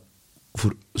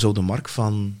de Marc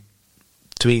van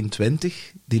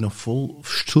 22, die nog vol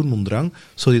Sturm und Drang,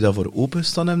 zou die daarvoor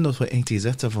openstaan hebben? Dat we eigenlijk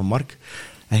gezegd hebben van Marc,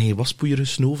 en hij waspoeier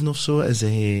gesnoven of zo, en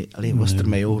zei hij, wat is er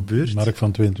met jou gebeurd? Marc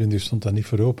van 22 stond daar niet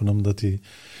voor open, omdat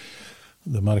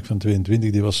de Marc van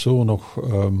 22, die was zo nog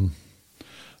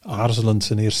aarzelend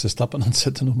zijn eerste stappen aan het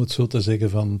zetten, om het zo te zeggen,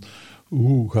 van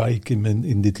hoe ga ik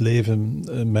in dit leven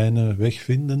mijn weg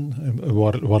vinden?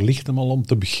 Waar ligt hem al om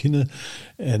te beginnen?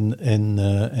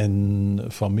 En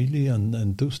familie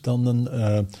en toestanden.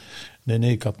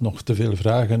 Nee, ik had nog te veel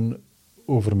vragen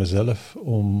over mezelf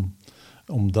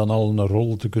om dan al een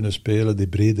rol te kunnen spelen die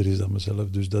breder is dan mezelf.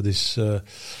 Dus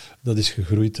dat is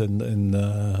gegroeid.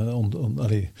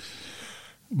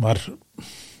 Maar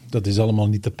dat is allemaal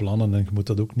niet te plannen en je moet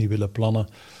dat ook niet willen plannen.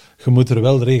 Je moet er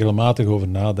wel regelmatig over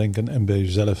nadenken en bij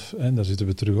jezelf, en daar zitten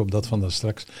we terug op dat van daar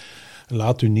straks,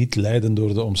 laat u niet leiden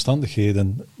door de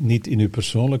omstandigheden, niet in uw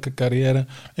persoonlijke carrière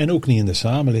en ook niet in de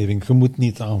samenleving. Je moet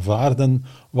niet aanvaarden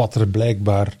wat er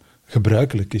blijkbaar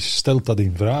gebruikelijk is. Stel dat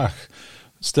in vraag.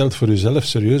 Stel voor uzelf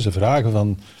serieuze vragen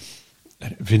van,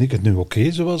 vind ik het nu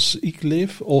oké zoals ik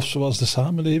leef of zoals de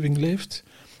samenleving leeft?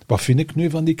 Wat vind ik nu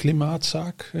van die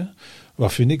klimaatzaak? Hè?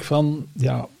 Wat vind ik van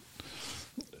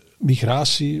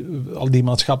migratie, al die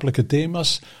maatschappelijke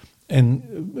thema's? En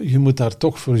je moet daar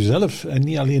toch voor jezelf en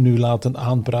niet alleen u laten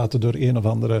aanpraten door een of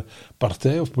andere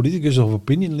partij of politicus of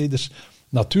opinionleaders.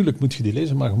 Natuurlijk moet je die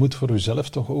lezen, maar je moet voor jezelf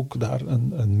toch ook daar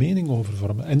een mening over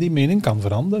vormen. En die mening kan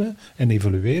veranderen en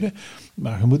evolueren,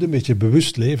 maar je moet een beetje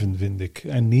bewust leven, vind ik.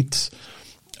 En niet...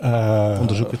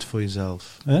 onderzoek het voor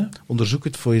jezelf. Hè? Onderzoek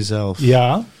het voor jezelf.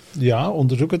 Ja,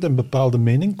 onderzoek het, een bepaalde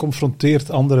mening. Confronteert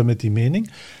anderen met die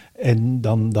mening. En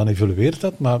dan evolueert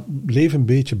dat, maar leef een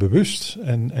beetje bewust.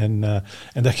 En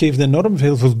dat geeft enorm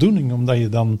veel voldoening, omdat je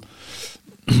dan...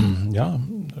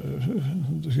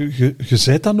 je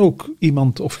zijt dan ook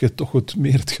iemand, of je hebt toch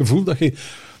meer het gevoel dat je...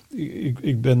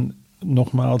 Ik ben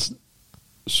nogmaals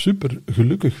super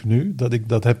gelukkig nu dat ik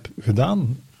dat heb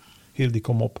gedaan. Heel die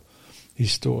Kom Op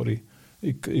historie.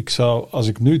 Ik zou, als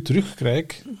ik nu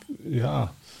terugkijk,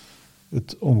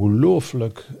 het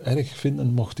ongelooflijk erg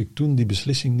vinden mocht ik toen die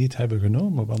beslissing niet hebben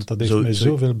genomen, want dat heeft mij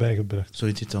zoveel bijgebracht.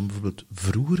 Zou je dit dan bijvoorbeeld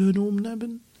vroeger genomen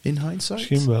hebben, in hindsight?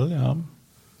 Misschien wel, ja.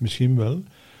 Misschien wel.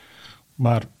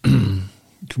 Maar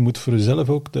je moet voor jezelf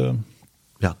ook de...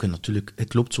 Ja, natuurlijk,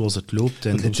 het loopt zoals het loopt.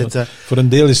 Voor een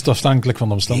deel is het afhankelijk van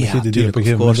de omstandigheden die op een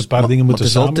gegeven moment een paar dingen moeten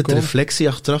samenkomen. Het is altijd reflectie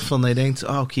achteraf van dat je denkt,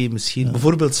 oké, misschien... Ja.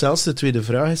 Bijvoorbeeld zelfs de tweede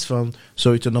vraag is van,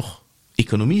 zou je er nog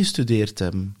economie gestudeerd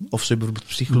hebben? Of zou je bijvoorbeeld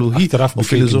psychologie of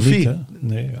filosofie? Niet,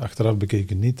 nee, achteraf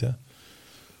bekeken niet. Hè.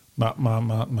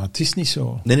 Maar het is niet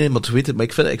zo. Nee, maar weet het. Maar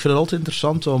ik vind het altijd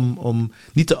interessant om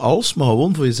niet te als, maar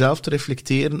gewoon voor jezelf te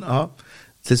reflecteren.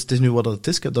 Het is nu wat het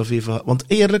is. Ik heb dat even... Want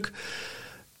eerlijk,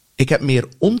 ik heb meer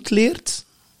ontleerd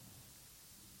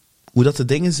hoe dat de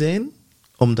dingen zijn,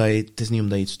 het is niet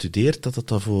omdat je het studeert dat het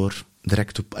daarvoor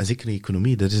direct en zeker in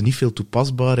economie, er is niet veel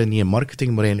toepasbaar en niet in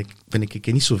marketing, maar eigenlijk vind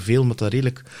ik niet zoveel, omdat dat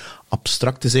redelijk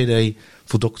abstract is, dat je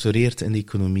voor doctoreert in de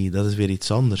economie. Dat is weer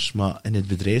iets anders. Maar in het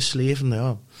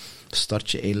bedrijfsleven,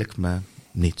 start je eigenlijk met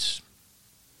niets.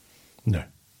 Nee,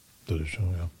 dat is zo,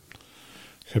 ja.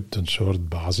 Je hebt een soort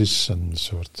basis, een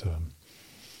soort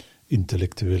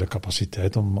intellectuele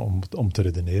capaciteit om te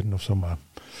redeneren of zo, maar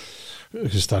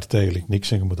je start eigenlijk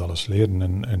niks en je moet alles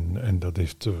leren. En dat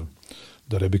heeft,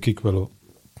 daar heb ik wel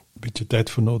een beetje tijd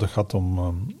voor nodig gehad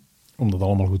om dat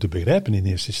allemaal goed te begrijpen in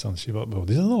eerste instantie. Wat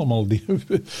is dat allemaal?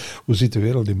 Hoe zit de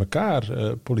wereld in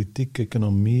elkaar? Politiek,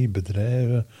 economie,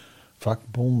 bedrijven,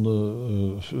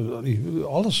 vakbonden,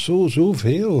 alles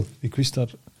zoveel. Ik wist daar,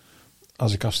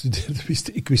 als ik afstudeerde,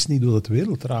 ik wist niet hoe dat de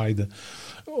wereld draaide.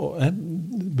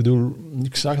 Ik bedoel,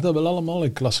 ik zag dat wel allemaal,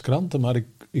 ik las kranten, maar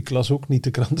ik las ook niet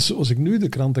de kranten zoals ik nu de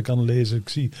kranten kan lezen. Ik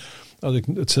zie, als ik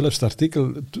hetzelfde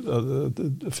artikel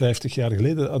 50 jaar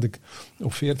geleden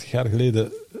of 40 jaar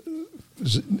geleden,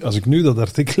 als ik nu dat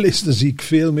artikel lees, dan zie ik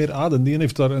veel meer, die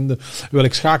heeft daar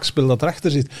welk schaakspel dat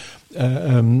erachter zit.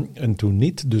 En toen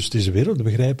niet, dus het is wereld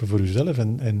begrijpen voor jezelf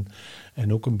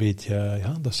en ook een beetje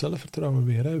dat zelfvertrouwen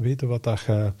weer, hè. Weten wat dat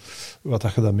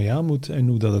je daarmee aan moet en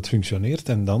hoe dat het functioneert.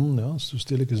 En dan, zo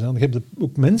stilletjes aan. Je hebt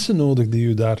ook mensen nodig die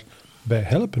je daarbij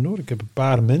helpen, hoor. Ik heb een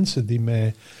paar mensen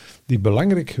die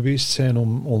belangrijk geweest zijn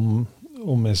om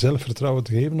mij zelfvertrouwen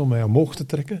te geven, om mij omhoog te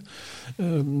trekken.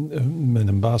 Met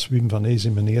een baas Wim van Ees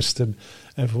in mijn eerste,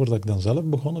 voordat ik dan zelf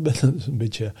begonnen ben, een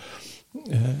beetje...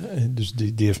 dus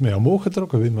die heeft mij omhoog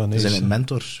getrokken, Wim van Ees. Dat zijn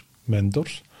mentors.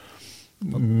 Mentors.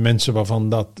 Mensen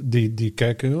waarvan die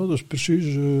kijken, dat is precies...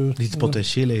 die het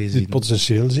potentieel zien. Die het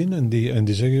potentieel zien en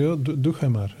die zeggen, doe jij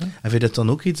maar. Hè. En vind je dat dan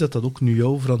ook iets dat ook nu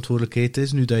jouw verantwoordelijkheid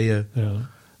is, nu dat je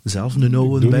zelf een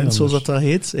oude bent, zoals dat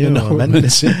heet? Nee,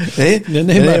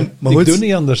 maar ik doe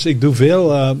niet anders. Ik doe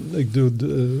veel,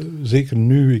 zeker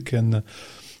nu, ik ken...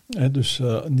 dus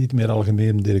niet meer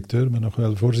algemeen directeur, maar nog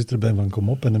wel voorzitter ben van Kom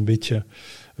Op en een beetje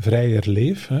vrijer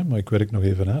leef. Maar ik werk nog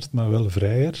even hard, maar wel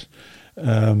vrijer.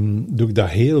 Doe ik dat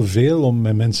heel veel om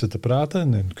met mensen te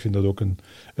praten. En ik vind dat ook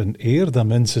een eer dat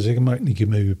mensen zeggen, mag ik niet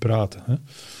met u praten. Hè?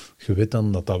 Je weet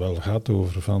dan dat wel gaat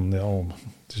over van,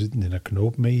 ze zitten in een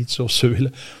knoop met iets of ze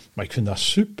willen. Maar ik vind dat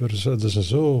super. Dat is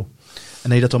zo... En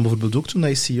heb je dat dan bijvoorbeeld ook toen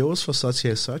je CEO was van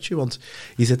Saatchi & Saatchi? Want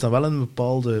je zit dan wel in een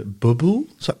bepaalde bubbel,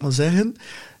 zou ik maar zeggen.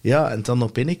 Ja, en dan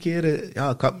op een keer...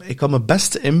 ik kan me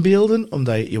best inbeelden,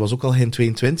 omdat je was ook al geen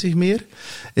 22 meer,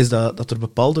 is dat er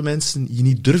bepaalde mensen je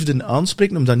niet durfden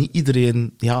aanspreken, omdat niet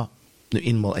iedereen nu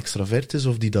eenmaal extravert is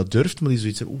of die dat durft, maar die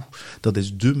zoiets zegt, dat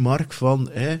is de Marc van,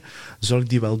 zal ik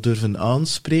die wel durven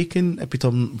aanspreken? Heb je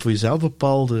dan voor jezelf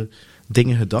bepaalde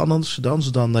dingen anders gedaan,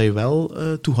 zodat je wel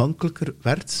toegankelijker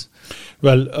werd?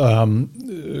 Wel,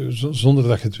 zonder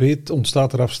dat je het weet,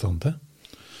 ontstaat er afstand. Hè?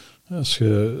 Als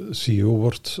je CEO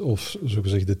wordt, of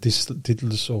zogezegd de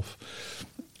titels, of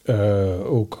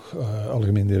ook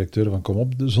algemeen directeur van Kom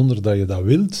Op, zonder dat je dat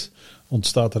wilt,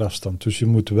 ontstaat er afstand. Dus je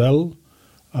moet wel...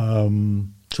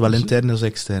 zowel intern als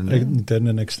extern. Intern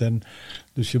en extern.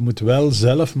 Dus je moet wel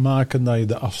zelf maken dat je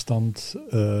de afstand...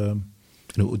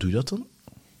 En hoe doe je dat dan?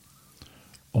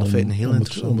 Om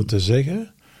het te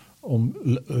zeggen, om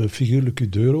figuurlijk je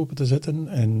deur open te zetten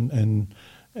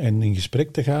en in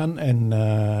gesprek te gaan en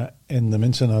de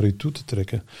mensen naar u toe te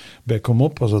trekken. Bij Kom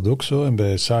Op was dat ook zo en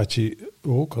bij Saatchi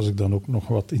ook, als ik dan ook nog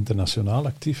wat internationaal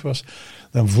actief was,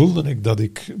 dan voelde ik dat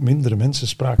minder mensen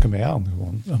spraken mij aan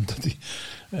gewoon.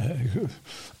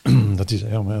 Omdat die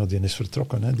zei, die is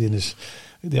vertrokken, hè,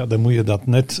 dan moet je dat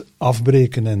net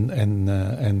afbreken en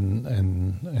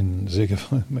zeggen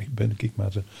van,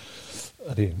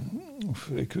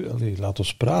 laat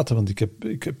ons praten, want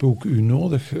ik heb ook u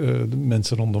nodig, de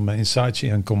mensen rondom mij in Saatchi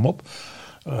en Kom Op.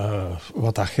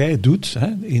 Wat dat jij doet, hè,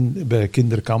 bij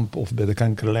kinderkamp of bij de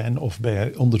kankerlijn of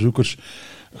bij onderzoekers,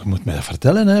 je moet mij dat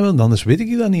vertellen, hè, want anders weet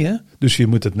ik dat niet. Hè. Dus je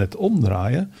moet het net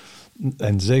omdraaien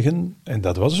en zeggen, en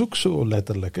dat was ook zo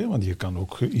letterlijk, hè, want je kan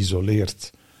ook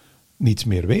geïsoleerd niets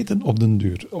meer weten op den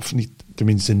duur. Of niet,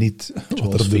 tenminste niet...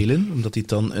 Zoals velen, omdat die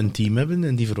dan een team hebben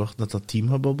en die verwachten dat team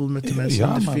gaat babbelen met de mensen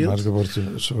in de field. Maar je wordt een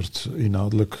soort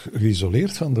inhoudelijk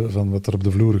geïsoleerd van wat er op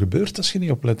de vloer gebeurt als je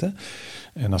niet oplet. Hè.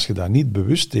 En als je daar niet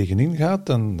bewust tegenin gaat,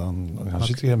 dan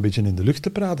zit je een beetje in de lucht te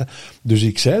praten. Dus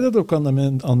ik zei dat ook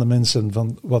aan de mensen,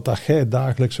 van wat dat jij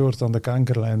dagelijks hoort aan de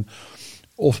kankerlijn,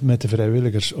 of met de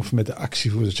vrijwilligers, of met de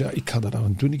actievoerders. Ja, ik ga daar af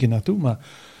en toe niet naartoe, maar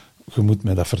je moet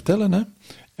mij dat vertellen. Hè?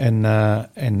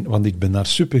 Want ik ben daar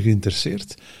super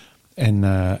geïnteresseerd. En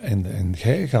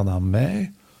jij gaat aan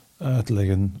mij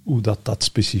uitleggen hoe dat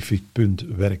specifiek punt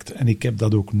werkt. En ik heb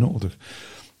dat ook nodig.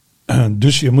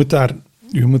 Dus je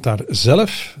moet daar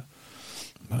zelf,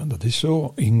 dat is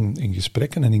zo, in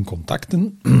gesprekken en in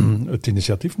contacten, het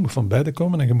initiatief moet van beide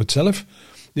komen en je moet zelf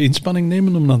de inspanning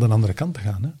nemen om naar de andere kant te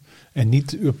gaan. Hè. En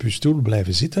niet op je stoel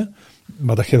blijven zitten,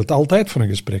 maar dat geldt altijd voor een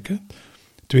gesprek. Hè.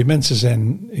 2 mensen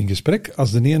zijn in gesprek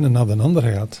als de ene naar de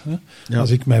andere gaat. Hè. Ja. Als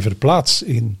ik mij verplaats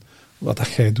in wat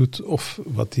dat jij doet of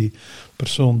wat die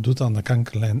persoon doet aan de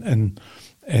kankerlijn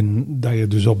en dat je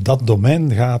dus op dat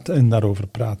domein gaat en daarover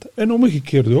praat. En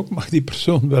omgekeerd ook mag die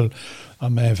persoon wel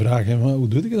aan mij vragen, hoe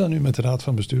doe je dat nu met de raad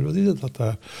van bestuur?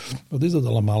 Wat is dat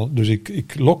allemaal? Dus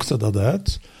ik lokte dat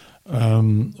uit,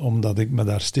 omdat ik me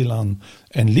daar stilaan...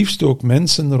 En liefst ook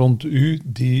mensen rond u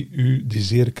die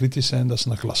zeer kritisch zijn, dat is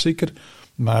een klassieker,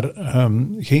 maar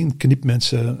geen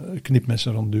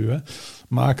knipmensen rond u. Hè.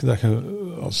 Maak dat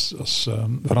je als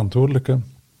verantwoordelijke...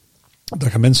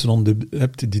 dat je mensen rond u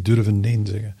hebt die durven nee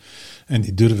zeggen. En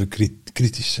die durven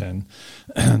kritisch zijn.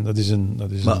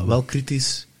 Maar wel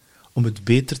kritisch om het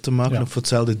beter te maken of voor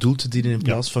hetzelfde doel te dienen in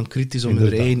plaats van kritisch om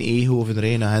hun eigen ego of hun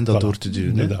eigen agenda door te duwen.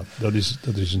 Inderdaad,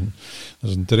 dat is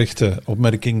een terechte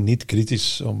opmerking. Niet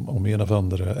kritisch om een of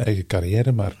andere eigen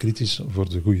carrière, maar kritisch voor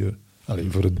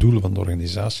voor het doel van de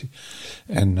organisatie.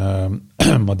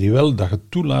 Maar die wel dat je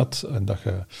toelaat en dat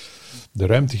je de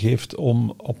ruimte geeft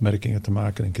om opmerkingen te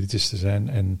maken en kritisch te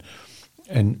zijn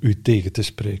en u tegen te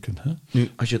spreken. Hè? Nu,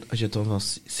 als je dan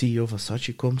als CEO van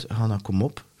Saatchi komt, kom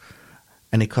op.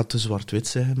 En ik ga te zwart-wit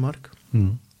zeggen, Marc.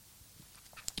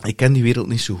 Ik ken die wereld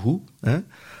niet zo goed. Hè?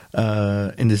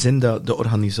 In de zin dat de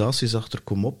organisaties achter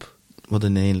kom op, wat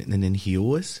een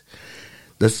NGO is.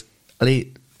 Dus, als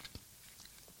je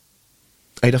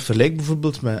dat vergelijkt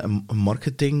bijvoorbeeld met een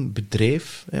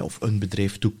marketingbedrijf, of een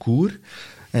bedrijf tout court.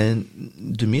 En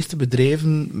de meeste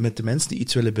bedrijven met de mensen die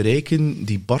iets willen bereiken,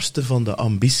 die barsten van de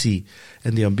ambitie.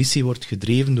 En die ambitie wordt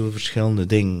gedreven door verschillende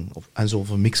dingen. En zo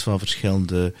een mix van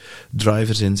verschillende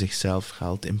drivers in zichzelf,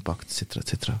 geld, impact, et cetera, et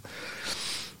cetera.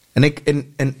 En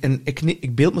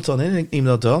ik beeld me dan in en ik neem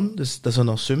dat aan, dus dat is een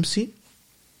assumptie.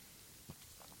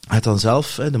 Hij had dan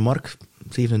zelf, de Marc,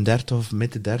 37 of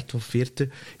midden 30 of 40,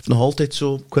 heeft nog altijd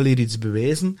zo, ik wil hier iets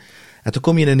bewijzen. En toen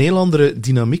kom je in een heel andere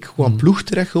dynamiek, gewoon ploeg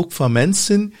terecht, ook van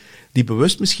mensen die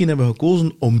bewust misschien hebben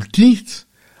gekozen om niet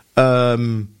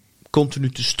continu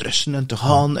te stressen en te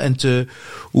gaan. En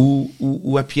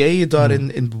hoe heb jij je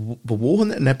daarin in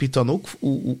bewogen? En heb je het dan ook,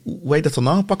 hoe heb je dat dan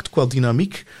aangepakt qua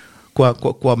dynamiek,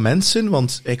 qua mensen?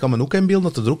 Want ik kan me ook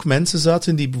inbeelden dat er ook mensen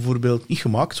zaten die bijvoorbeeld niet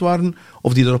gemaakt waren,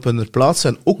 of die er op hun plaats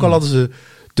zijn, ook al hadden ze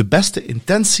de beste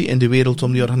intentie in de wereld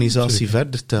om die organisatie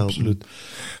verder te helpen. Absoluut.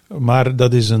 Maar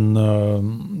dat is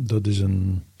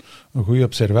een goede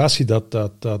observatie,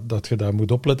 dat je daar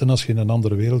moet opletten als je in een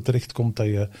andere wereld terechtkomt, dat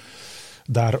je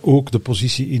daar ook de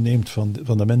positie inneemt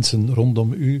van de mensen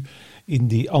rondom u in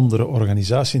die andere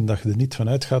organisatie, en dat je er niet van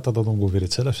uitgaat dat dat ongeveer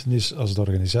hetzelfde is als de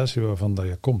organisatie waarvan dat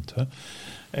je komt. Hè.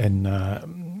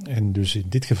 En dus in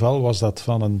dit geval was dat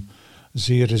van een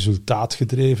zeer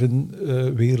resultaatgedreven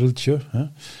wereldje. Hè?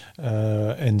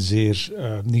 En zeer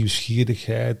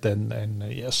nieuwsgierigheid en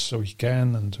yes, so we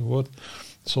can enzovoort.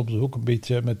 Soms ook een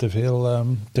beetje met te veel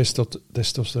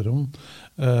testosteron.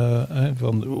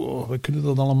 Van, we kunnen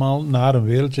dat allemaal, naar een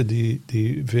wereldje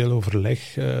die veel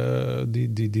overleg,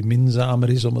 die minzamer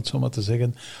is, om het zo maar te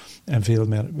zeggen, en veel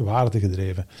meer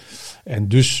waardegedreven. En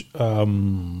dus,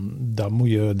 dan moet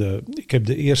je ik heb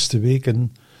de eerste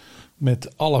weken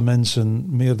met alle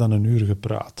mensen meer dan een uur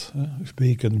gepraat.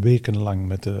 Wekenlang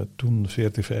met toen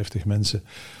 40, 50 mensen.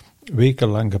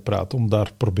 Wekenlang gepraat om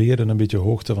daar proberen een beetje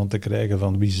hoogte van te krijgen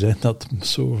van wie zijn dat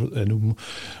zo en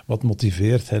wat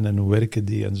motiveert hen en hoe werken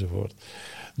die enzovoort.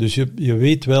 Dus je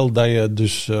weet wel dat je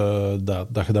dus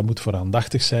dat je daar moet voor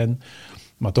aandachtig zijn,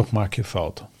 maar toch maak je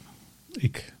fouten.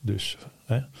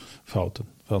 Fouten.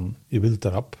 Van je wilt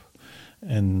erop.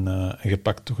 En je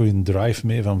pakt toch een drive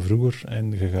mee van vroeger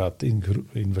en je gaat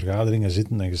in vergaderingen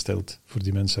zitten en je stelt voor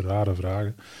die mensen rare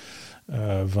vragen.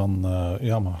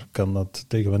 Maar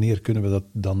tegen wanneer kunnen we dat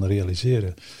dan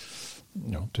realiseren?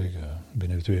 Ja,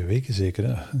 binnen 2 weken zeker.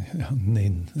 Hè? Ja,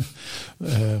 nee.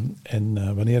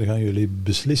 Wanneer gaan jullie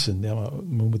beslissen? Ja, maar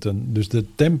we moeten, dus de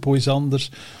tempo is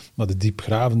anders, maar de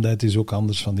diepgravendheid is ook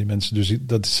anders van die mensen. Dus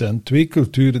dat zijn 2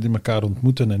 culturen die elkaar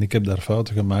ontmoeten en ik heb daar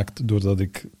fouten gemaakt doordat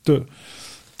ik te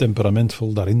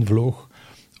temperamentvol daarin vloog.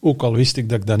 Ook al wist ik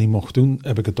dat ik dat niet mocht doen,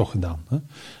 heb ik het toch gedaan. Hè?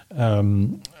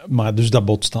 Maar dus dat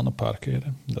botst dan een paar keer.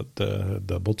 Hè.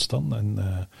 Dat botst dan. En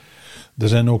er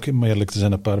zijn ook, om eerlijk te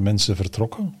zijn, een paar mensen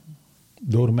vertrokken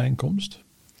door mijn komst.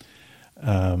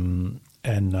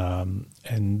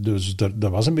 En dus dat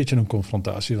was een beetje een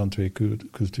confrontatie van twee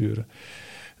culturen.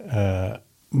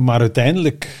 Maar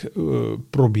uiteindelijk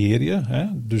probeer je, hè,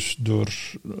 dus door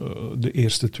de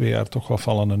eerste 2 jaar toch wat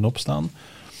vallen en opstaan,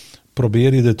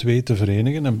 probeer je de twee te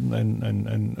verenigen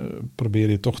en probeer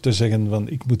je toch te zeggen van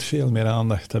ik moet veel meer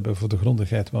aandacht hebben voor de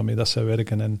grondigheid waarmee dat zij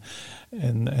werken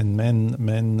en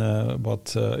mijn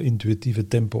wat intuïtieve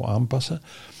tempo aanpassen.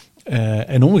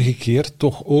 En omgekeerd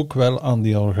toch ook wel aan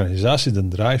die organisatie de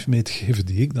drive mee te geven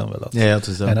die ik dan wel had. Ja, het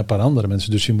is dat. En een paar andere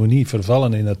mensen. Dus je moet niet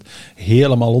vervallen in het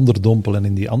helemaal onderdompelen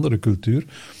in die andere cultuur.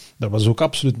 Dat was ook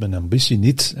absoluut mijn ambitie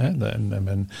niet. Hè.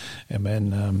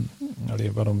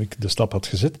 Waarom ik de stap had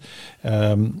gezet.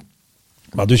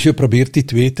 Maar dus je probeert die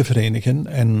twee te verenigen.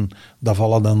 En daar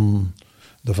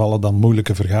vallen dan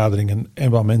moeilijke vergaderingen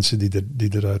en wat mensen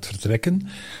die eruit vertrekken.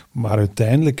 Maar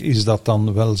uiteindelijk is dat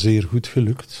dan wel zeer goed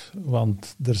gelukt.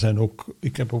 Want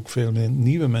ik heb ook veel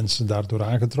nieuwe mensen daardoor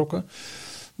aangetrokken.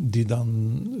 Die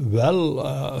dan wel,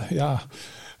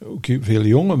 ook veel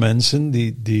jonge mensen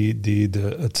die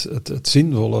het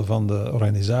zinvolle van de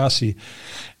organisatie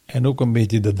en ook een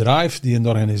beetje de drive die in de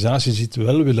organisatie zit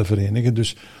wel willen verenigen.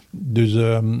 Dus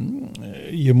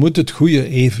je moet het goede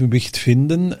evenwicht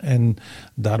vinden en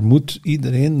daar moet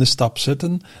iedereen een stap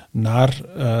zetten naar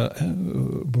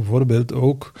bijvoorbeeld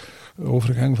ook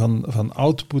overgang van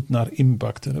output naar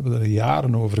impact. Daar hebben we er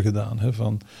jaren over gedaan.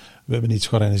 We hebben iets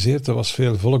georganiseerd, er was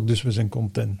veel volk, dus we zijn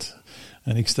content.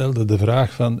 En ik stelde de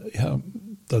vraag van, ja,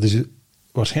 dat is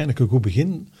waarschijnlijk een goed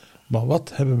begin, maar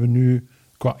wat hebben we nu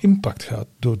qua impact gehad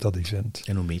door dat event?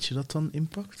 En hoe meet je dat dan,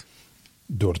 impact?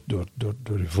 Door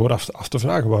je vooraf af te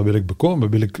vragen, wat wil ik bekomen?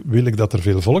 Wil ik dat er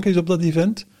veel volk is op dat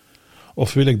event?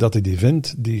 Of wil ik dat het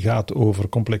event die gaat over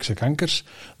complexe kankers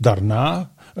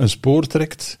daarna een spoor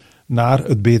trekt naar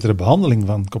het betere behandeling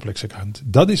van complexe kanker?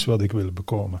 Dat is wat ik wil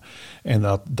bekomen.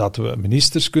 En dat we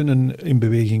ministers kunnen in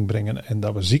beweging brengen en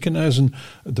dat we ziekenhuizen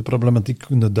de problematiek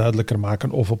kunnen duidelijker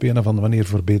maken of op een of andere manier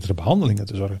voor betere behandelingen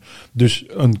te zorgen. Dus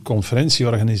een conferentie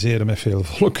organiseren met veel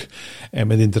volk en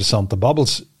met interessante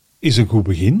babbels is een goed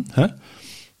begin, hè?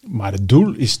 Maar het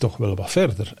doel is toch wel wat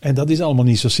verder. En dat is allemaal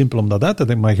niet zo simpel om dat uit te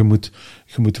denken, maar je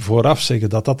moet vooraf zeggen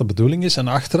dat dat de bedoeling is en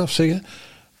achteraf zeggen,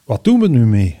 wat doen we nu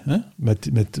mee, hè? Met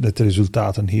de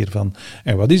resultaten hiervan?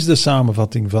 En wat is de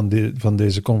samenvatting van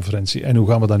deze conferentie? En hoe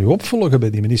gaan we dat nu opvolgen bij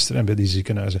die minister en bij die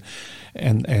ziekenhuizen?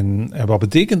 En wat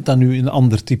betekent dat nu een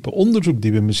ander type onderzoek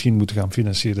die we misschien moeten gaan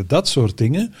financieren? Dat soort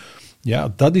dingen.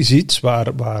 Ja, dat is iets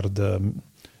waar de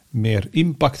meer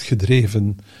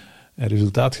impactgedreven en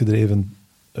resultaatgedreven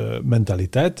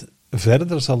mentaliteit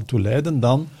verder zal toe leiden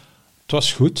dan het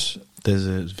was goed. Het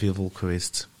is veel volk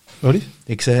geweest. Sorry?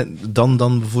 Ik zei, dan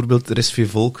bijvoorbeeld, er is veel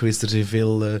volk geweest, er zijn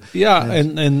veel...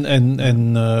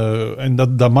 En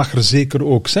dat mag er zeker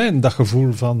ook zijn, dat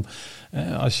gevoel van,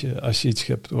 als je iets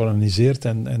hebt georganiseerd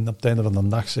en op het einde van de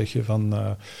dag zeg je van,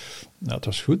 het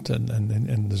was goed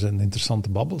en er zijn interessante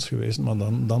babbels geweest, maar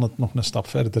dan het nog een stap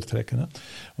verder trekken. Hè.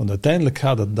 Want uiteindelijk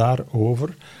gaat het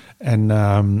daarover.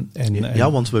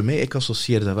 Want bij mij, ik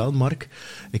associeer dat wel, Marc.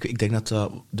 Ik denk dat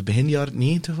dat de begin jaren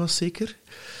 90 was zeker.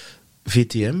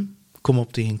 VTM, Kom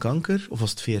op tegen kanker, of was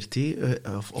het VRT,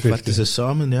 of werkten ze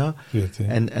samen, ja. VRT.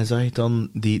 En zag je dan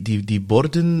die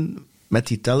borden met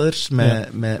die tellers, er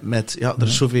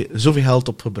is zoveel geld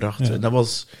opgebracht. Ja. En dat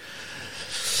was...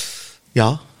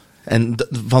 Ja, en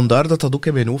vandaar dat ook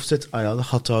in mijn hoofd zit, dat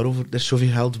gaat daarover, er is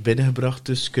zoveel geld binnengebracht,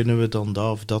 dus kunnen we dan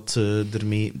dat of dat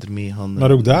ermee gaan...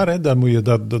 Maar ook daar moet je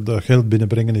dat geld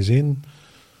binnenbrengen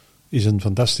is een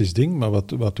fantastisch ding, maar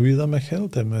wat doe je dan met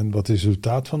geld? En wat is het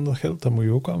resultaat van dat geld? Daar moet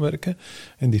je ook aan werken.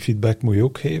 En die feedback moet je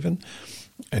ook geven.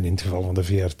 En in het geval van de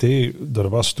VRT, er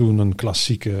was toen een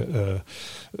klassieke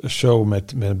show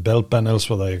met belpanels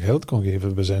waar je geld kon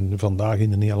geven. We zijn vandaag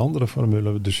in een heel andere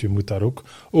formule, dus je moet daar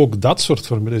ook dat soort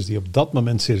formules die op dat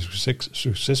moment zeer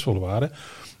succesvol waren,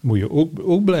 moet je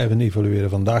ook blijven evalueren.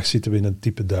 Vandaag zitten we in een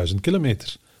type 1000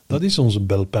 kilometer. Dat is onze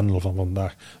belpanel van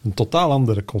vandaag. Een totaal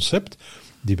ander concept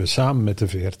die we samen met de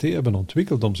VRT hebben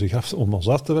ontwikkeld om ons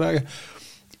af te vragen,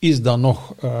 is dan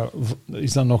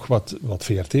nog wat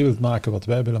VRT wil maken, wat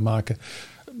wij willen maken,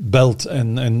 belt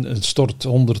en stort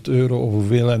 €100 of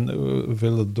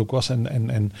hoeveel het ook was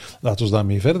en laten we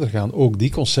daarmee verder gaan. Ook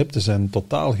die concepten zijn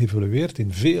totaal geëvolueerd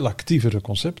in veel actievere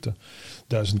concepten.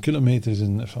 1000 kilometer is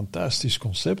een fantastisch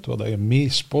concept, waar je mee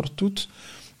sport doet.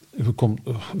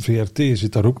 VRT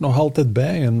zit daar ook nog altijd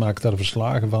bij en maakt daar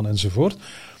verslagen van enzovoort.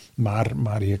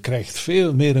 Maar je krijgt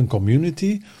veel meer een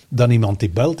community dan iemand die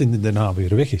belt en die daarna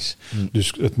weer weg is.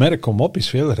 Dus het merk Kom Op is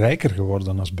veel rijker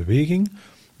geworden als beweging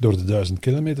door de 1000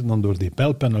 kilometer dan door die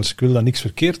belpanels. Ik wil daar niks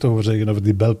verkeerd over zeggen over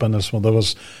die belpanels, want dat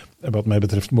was, wat mij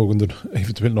betreft, mogen er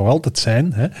eventueel nog altijd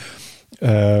zijn. Hè.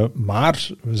 Maar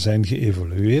we zijn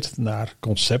geëvolueerd naar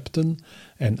concepten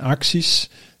en acties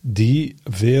die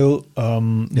veel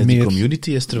meer... Die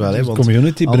community is er wel, hè, want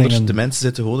community anders brengen. de mensen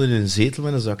zitten gewoon in een zetel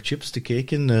met een zak chips te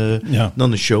kijken naar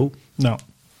een show. Nou,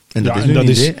 En dat ja, is nu en dat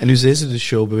niet, is- hè. En nu zijn ze de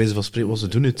show, bij wijze van spreken, want ze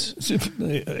doen het.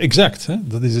 Exact, hè?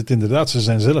 Dat is het inderdaad. Ze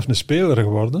zijn zelf een speler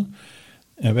geworden.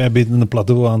 En wij bieden een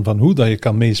plateau aan van hoe dat je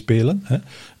kan meespelen.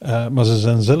 Hè? Maar ze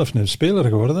zijn zelf een speler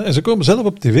geworden. En ze komen zelf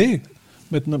op tv.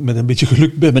 Met een beetje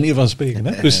geluk, bij manier van spreken.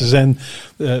 Hè? Dus ze zijn,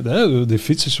 de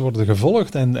fietsers worden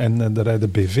gevolgd en er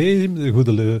rijden BV, de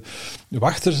goede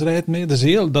wachters rijdt mee.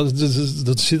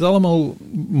 Dat zit allemaal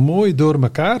mooi door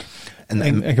elkaar.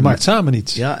 En je maakt samen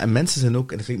iets. Ja, en mensen zijn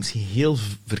ook, en dat klinkt misschien heel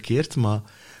verkeerd, maar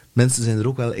mensen zijn er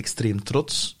ook wel extreem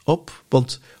trots op.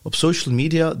 Want op social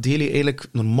media deel je eigenlijk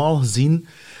normaal gezien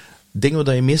dingen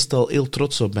waar je meestal heel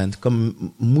trots op bent. Ik kan me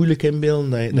moeilijk inbeelden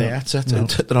dat je echt zegt,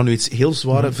 er aan nu iets heel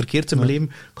zwaar verkeerd in mijn leven,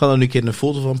 ik kan er nu een keer een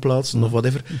foto van plaatsen of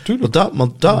whatever.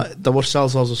 Maar dat wordt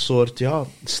zelfs als een soort,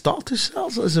 status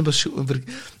zelfs, dat is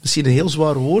misschien een heel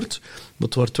zwaar woord, maar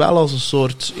het wordt wel als een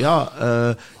soort,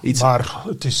 iets... Maar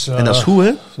het is... en dat is goed,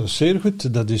 hè? Dat is zeer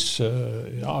goed. Dat is,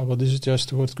 wat is het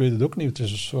juiste woord? Ik weet het ook niet. Het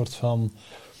is een soort van...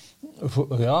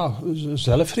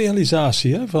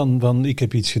 zelfrealisatie, hè? Van ik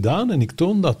heb iets gedaan en ik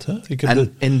toon dat. Hè? Ik heb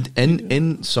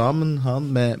en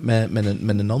samengaan met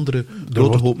een andere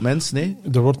grote hoop mensen. Nee?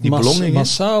 Er wordt die belonging,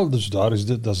 massaal, dus dat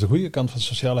is de goede kant van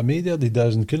sociale media, die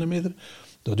 1000 kilometer.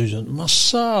 Dat is een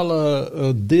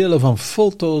massale delen van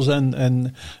foto's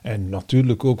en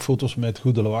natuurlijk ook foto's met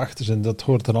goede achters en dat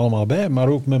hoort er allemaal bij, maar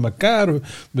ook met elkaar.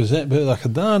 We hebben dat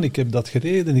gedaan, ik heb dat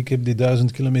gereden, ik heb die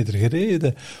 1000 kilometer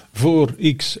gereden voor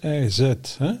X, Y, Z.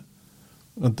 Hè?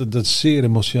 Want dat is zeer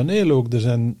emotioneel ook. Er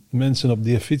zijn mensen op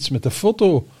die fiets met een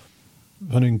foto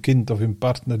van hun kind of hun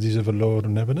partner die ze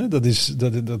verloren hebben. Hè?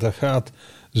 Dat gaat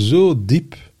zo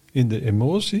diep in de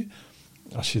emotie.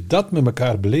 Als je dat met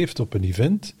elkaar beleeft op een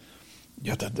event,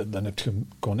 dan heb je een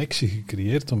connectie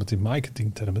gecreëerd, om het in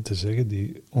marketingtermen te zeggen,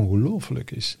 die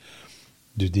ongelooflijk is.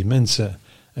 Dus die mensen,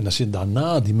 en als je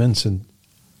daarna die mensen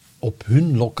op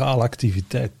hun lokale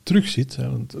activiteit terugziet, hè,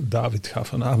 want David gaat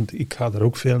vanavond, ik ga er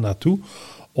ook veel naartoe,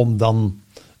 om dan,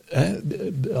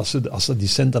 als ze die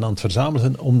centen aan het verzamelen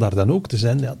zijn, om daar dan ook te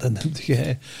zijn,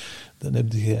 dan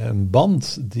heb je een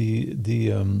band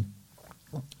die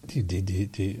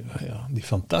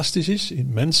fantastisch is,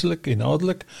 menselijk,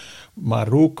 inhoudelijk,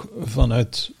 maar ook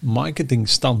vanuit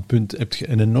marketingstandpunt heb je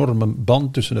een enorme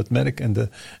band tussen het merk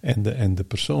en de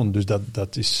persoon. Dus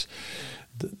dat is...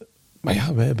 Maar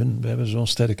ja, wij hebben zo'n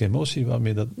sterke emotie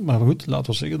waarmee dat... Maar goed,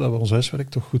 laten we zeggen dat we ons huiswerk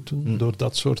toch goed doen door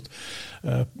dat soort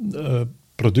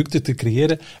producten te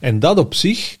creëren. En dat op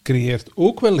zich creëert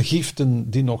ook wel giften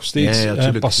die nog steeds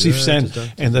passief zijn.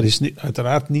 En dat is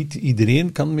uiteraard niet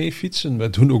iedereen kan mee fietsen. Wij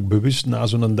doen ook bewust na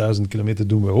zo'n 1000 kilometer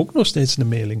doen we ook nog steeds een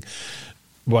mailing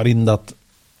waarin dat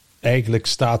eigenlijk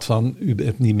staat van, u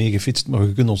hebt niet meegefietst, maar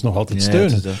u kunt ons nog altijd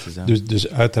steunen. Dus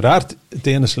uiteraard, het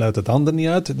ene sluit het ander niet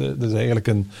uit. Dat is eigenlijk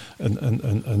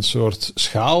een soort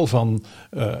schaal van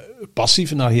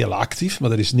passief naar heel actief,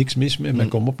 maar er is niks mis mee. Men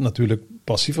komt op natuurlijk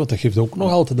passief, want dat geeft ook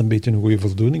nog altijd een beetje een goede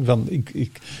voldoening. Van,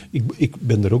 ik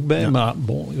ben er ook bij, maar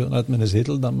uit mijn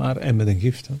zetel dan maar, en met een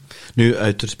gift. Hè. Nu,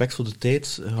 uit respect voor de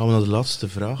tijd, gaan we naar de laatste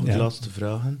vraag, de laatste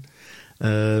vragen.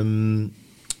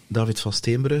 David van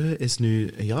Steenbrugge is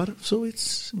nu een jaar of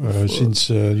zoiets? Sinds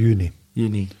juni.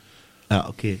 Juni. Ja,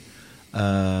 oké.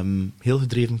 Heel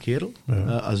gedreven kerel.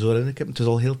 Ja. Zo herinner ik hem. Het is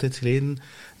al heel tijd geleden.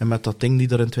 En met dat ding die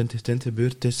er in 2020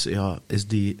 gebeurd is,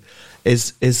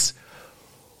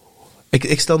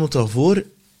 Ik stel me toch voor,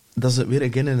 dat is weer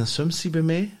again een assumptie bij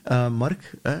mij.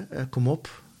 Marc, kom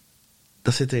op.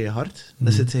 Dat zit in je hart.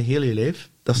 Dat zit in heel je lijf.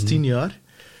 Dat is 10 jaar.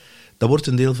 Dat wordt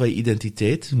een deel van je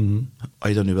identiteit. Als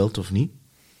je dat nu wilt of niet.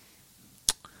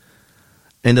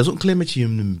 En dat is ook een klein beetje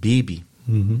een baby.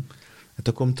 En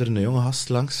dan komt er een jonge gast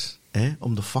langs,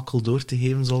 om de fakkel door te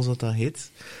geven, zoals dat dan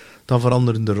heet. Dan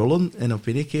veranderen de rollen en op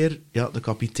een keer, de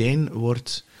kapitein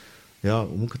wordt, hoe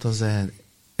moet ik het dan zeggen?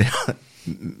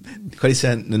 Ik ga niet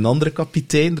zeggen een andere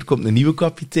kapitein, er komt een nieuwe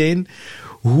kapitein.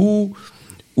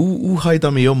 Hoe ga je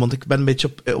daarmee om? Want ik ben een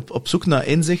beetje op zoek naar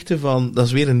inzichten van, dat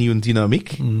is weer een nieuwe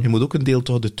dynamiek. Je moet ook een deel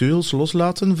toch de teugels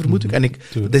loslaten, vermoed ik. En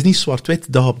het is niet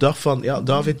zwart-wit, dag op dag van,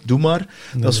 David, doe maar.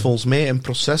 Nee. Dat is volgens mij een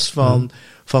proces van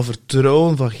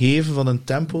vertrouwen, van geven, van een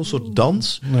tempo, een soort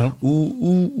dans. Ja.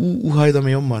 Hoe ga je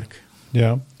daarmee om, Marc?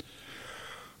 Ja,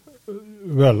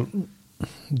 Wel,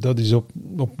 dat is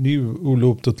opnieuw hoe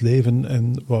loopt het leven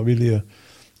en wat wil je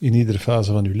in iedere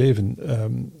fase van je leven.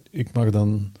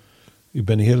 Ik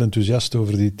ben heel enthousiast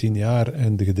over die 10 jaar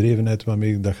en de gedrevenheid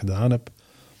waarmee ik dat gedaan heb.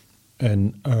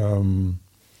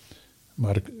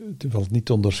 Maar het valt niet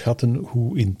te onderschatten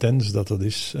hoe intens dat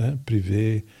is, hè,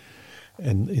 privé.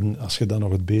 En als je dan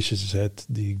nog het beestje bent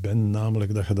die ik ben,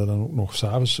 namelijk dat je dan ook nog 's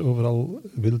avonds overal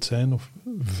wilt zijn of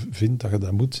vindt dat je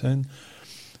dat moet zijn.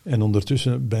 En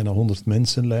ondertussen bijna 100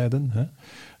 mensen leiden. Hè.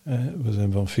 We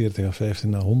zijn van 40 à 50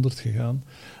 naar 100 gegaan.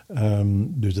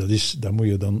 Dus daar moet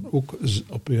je dan ook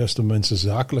op de juiste mensen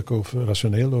zakelijk of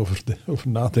rationeel over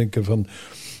nadenken van...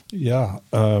 Ja,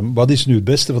 wat is nu het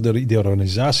beste voor die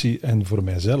organisatie en voor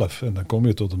mijzelf? En dan kom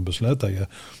je tot een besluit dat je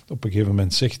op een gegeven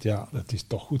moment zegt, ja, het is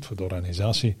toch goed voor de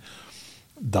organisatie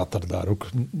dat er daar ook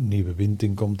nieuwe wind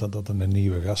in komt, dat er een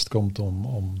nieuwe gast komt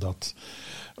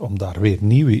om daar weer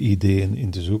nieuwe ideeën in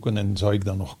te zoeken. En zou ik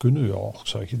dat nog kunnen? Ja,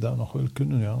 zou je dat nog wel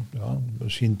kunnen? Ja,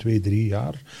 misschien 2-3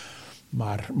 jaar.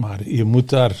 Maar je moet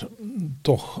daar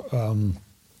toch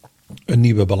een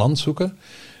nieuwe balans zoeken.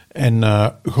 En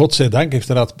godzijdank heeft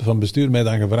de Raad van Bestuur mij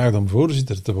dan gevraagd om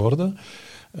voorzitter te worden.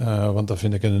 Want dat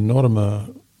vind ik een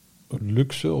enorme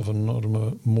luxe of een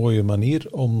enorme mooie manier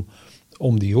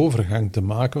om die overgang te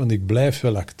maken. Want ik blijf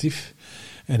wel actief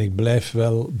en ik blijf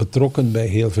wel betrokken bij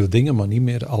heel veel dingen, maar niet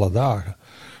meer alle dagen.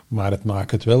 Maar het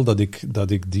maakt het wel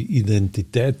dat ik die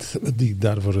identiteit die ik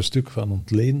daar voor een stuk van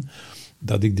ontleen,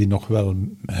 dat ik die nog wel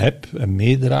heb en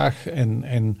meedraag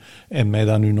en mij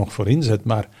daar nu nog voor inzet.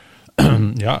 Maar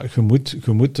ja, je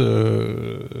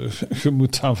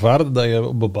moet aanvaarden dat je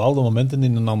op bepaalde momenten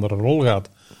in een andere rol gaat.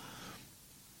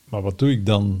 Maar wat doe ik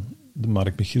dan, de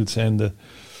Marc Michils zijnde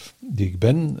die ik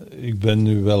ben? Ik ben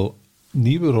nu wel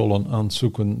nieuwe rollen aan het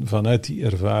zoeken vanuit die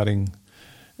ervaring.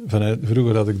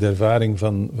 Vroeger had ik de ervaring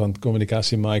van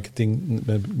communicatie-marketing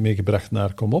meegebracht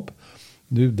naar Komop.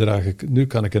 Nu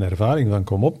kan ik een ervaring van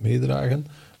Komop meedragen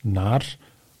naar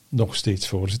nog steeds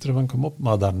voorzitter van Komop,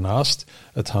 maar daarnaast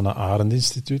het Hannah Arendt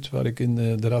Instituut, waar ik in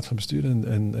de Raad van Bestuur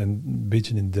en een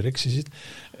beetje in de directie zit,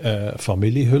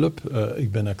 familiehulp,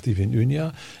 ik ben actief in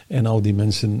Unia, en al die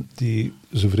mensen die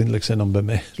zo vriendelijk zijn om bij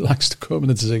mij langs te komen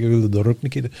en te zeggen, wilde daar ook een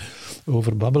keer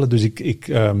over babbelen. Dus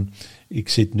ik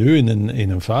zit nu in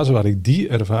een fase waar ik die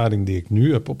ervaring die ik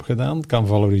nu heb opgedaan, kan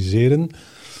valoriseren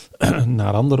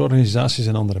naar andere organisaties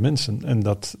en andere mensen. En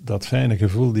dat fijne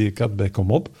gevoel die ik had bij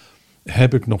Komop,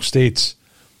 heb ik nog steeds,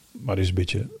 maar is een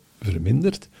beetje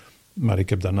verminderd. Maar ik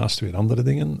heb daarnaast weer andere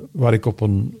dingen waar ik op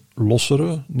een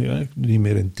lossere, niet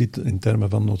meer in termen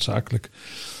van noodzakelijk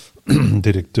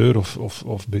directeur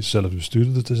of zelf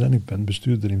bestuurder te zijn. Ik ben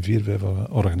bestuurder in 4-5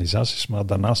 organisaties, maar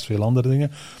daarnaast veel andere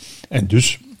dingen. En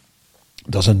dus,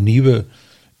 dat is een nieuwe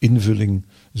invulling,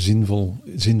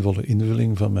 zinvolle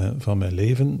invulling van mijn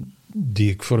leven, die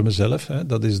ik voor mezelf,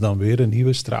 dat is dan weer een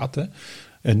nieuwe straat.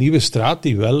 Een nieuwe straat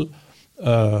die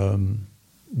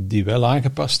wel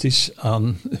aangepast is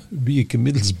aan wie ik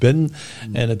inmiddels ben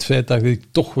en het feit dat ik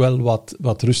toch wel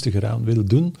wat rustiger aan wil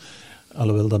doen.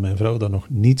 Alhoewel dat mijn vrouw daar nog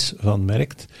niets van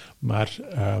merkt. Maar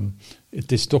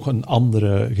het is toch een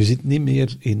andere... Je zit niet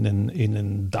meer in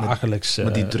een dagelijks...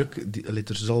 Maar die druk...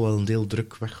 er zal wel een deel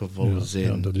druk weggevallen zijn.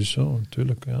 Ja, dat is zo,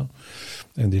 natuurlijk. Ja.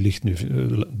 En die ligt nu...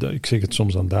 ik zeg het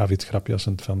soms aan David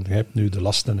grapjassend van... Jij hebt nu de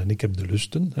lasten en ik heb de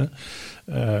lusten. Hè.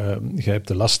 Jij hebt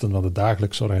de lasten van de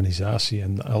dagelijkse organisatie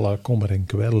en alle kommer en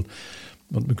kwel.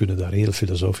 Want we kunnen daar heel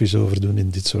filosofisch over doen in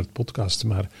dit soort podcasts,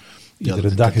 maar...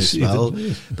 Iedere dag is wel,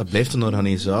 dat blijft een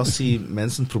organisatie,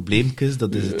 mensen, probleempjes,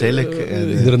 dat is uiteindelijk...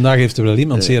 iedere dag heeft er wel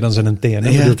iemand zeer aan zijn TNM. Ja,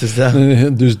 het is dat.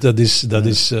 Dus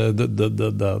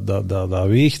dat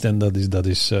weegt en dat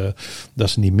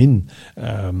is niet min.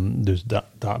 Dus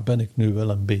daar ben ik nu wel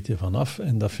een beetje van af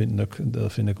en dat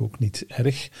vind ik ook niet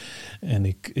erg. En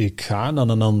ik ga naar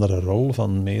een andere rol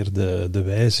van meer de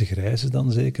wijze grijze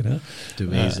dan zeker. Hè. De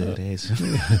wijze grijze.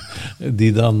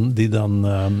 Die dan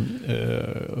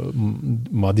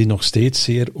maar die nog steeds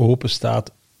zeer open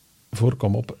staat voor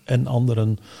Komop en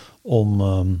anderen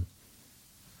om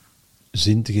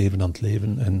zin te geven aan het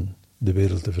leven en de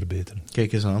wereld te verbeteren.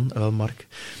 Kijk eens aan, wel Marc.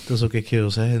 Dan zou ik je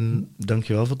zeggen,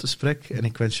 dankjewel voor het gesprek en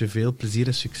ik wens je veel plezier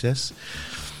en succes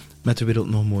met de wereld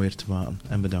nog mooier te maken.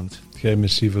 En bedankt. Jij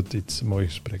merci voor dit mooie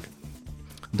gesprek.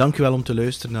 Dankjewel om te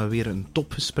luisteren naar weer een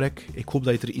topgesprek. Ik hoop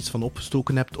dat je er iets van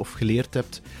opgestoken hebt of geleerd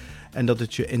hebt. En dat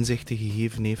het je inzichten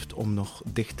gegeven heeft om nog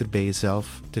dichter bij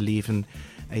jezelf te leven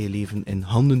en je leven in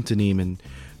handen te nemen.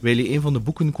 Wil je een van de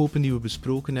boeken kopen die we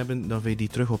besproken hebben, dan vind je die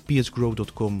terug op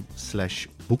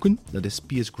psgrow.com/boeken. Dat is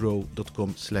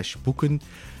psgrow.com/boeken.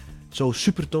 Het zou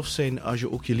super tof zijn als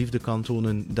je ook je liefde kan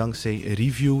tonen dankzij een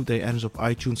review dat je ergens op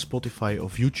iTunes, Spotify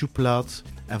of YouTube plaat.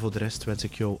 En voor de rest wens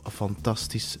ik jou een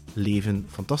fantastisch leven,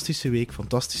 fantastische week,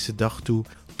 fantastische dag toe.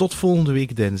 Tot volgende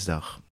week dinsdag.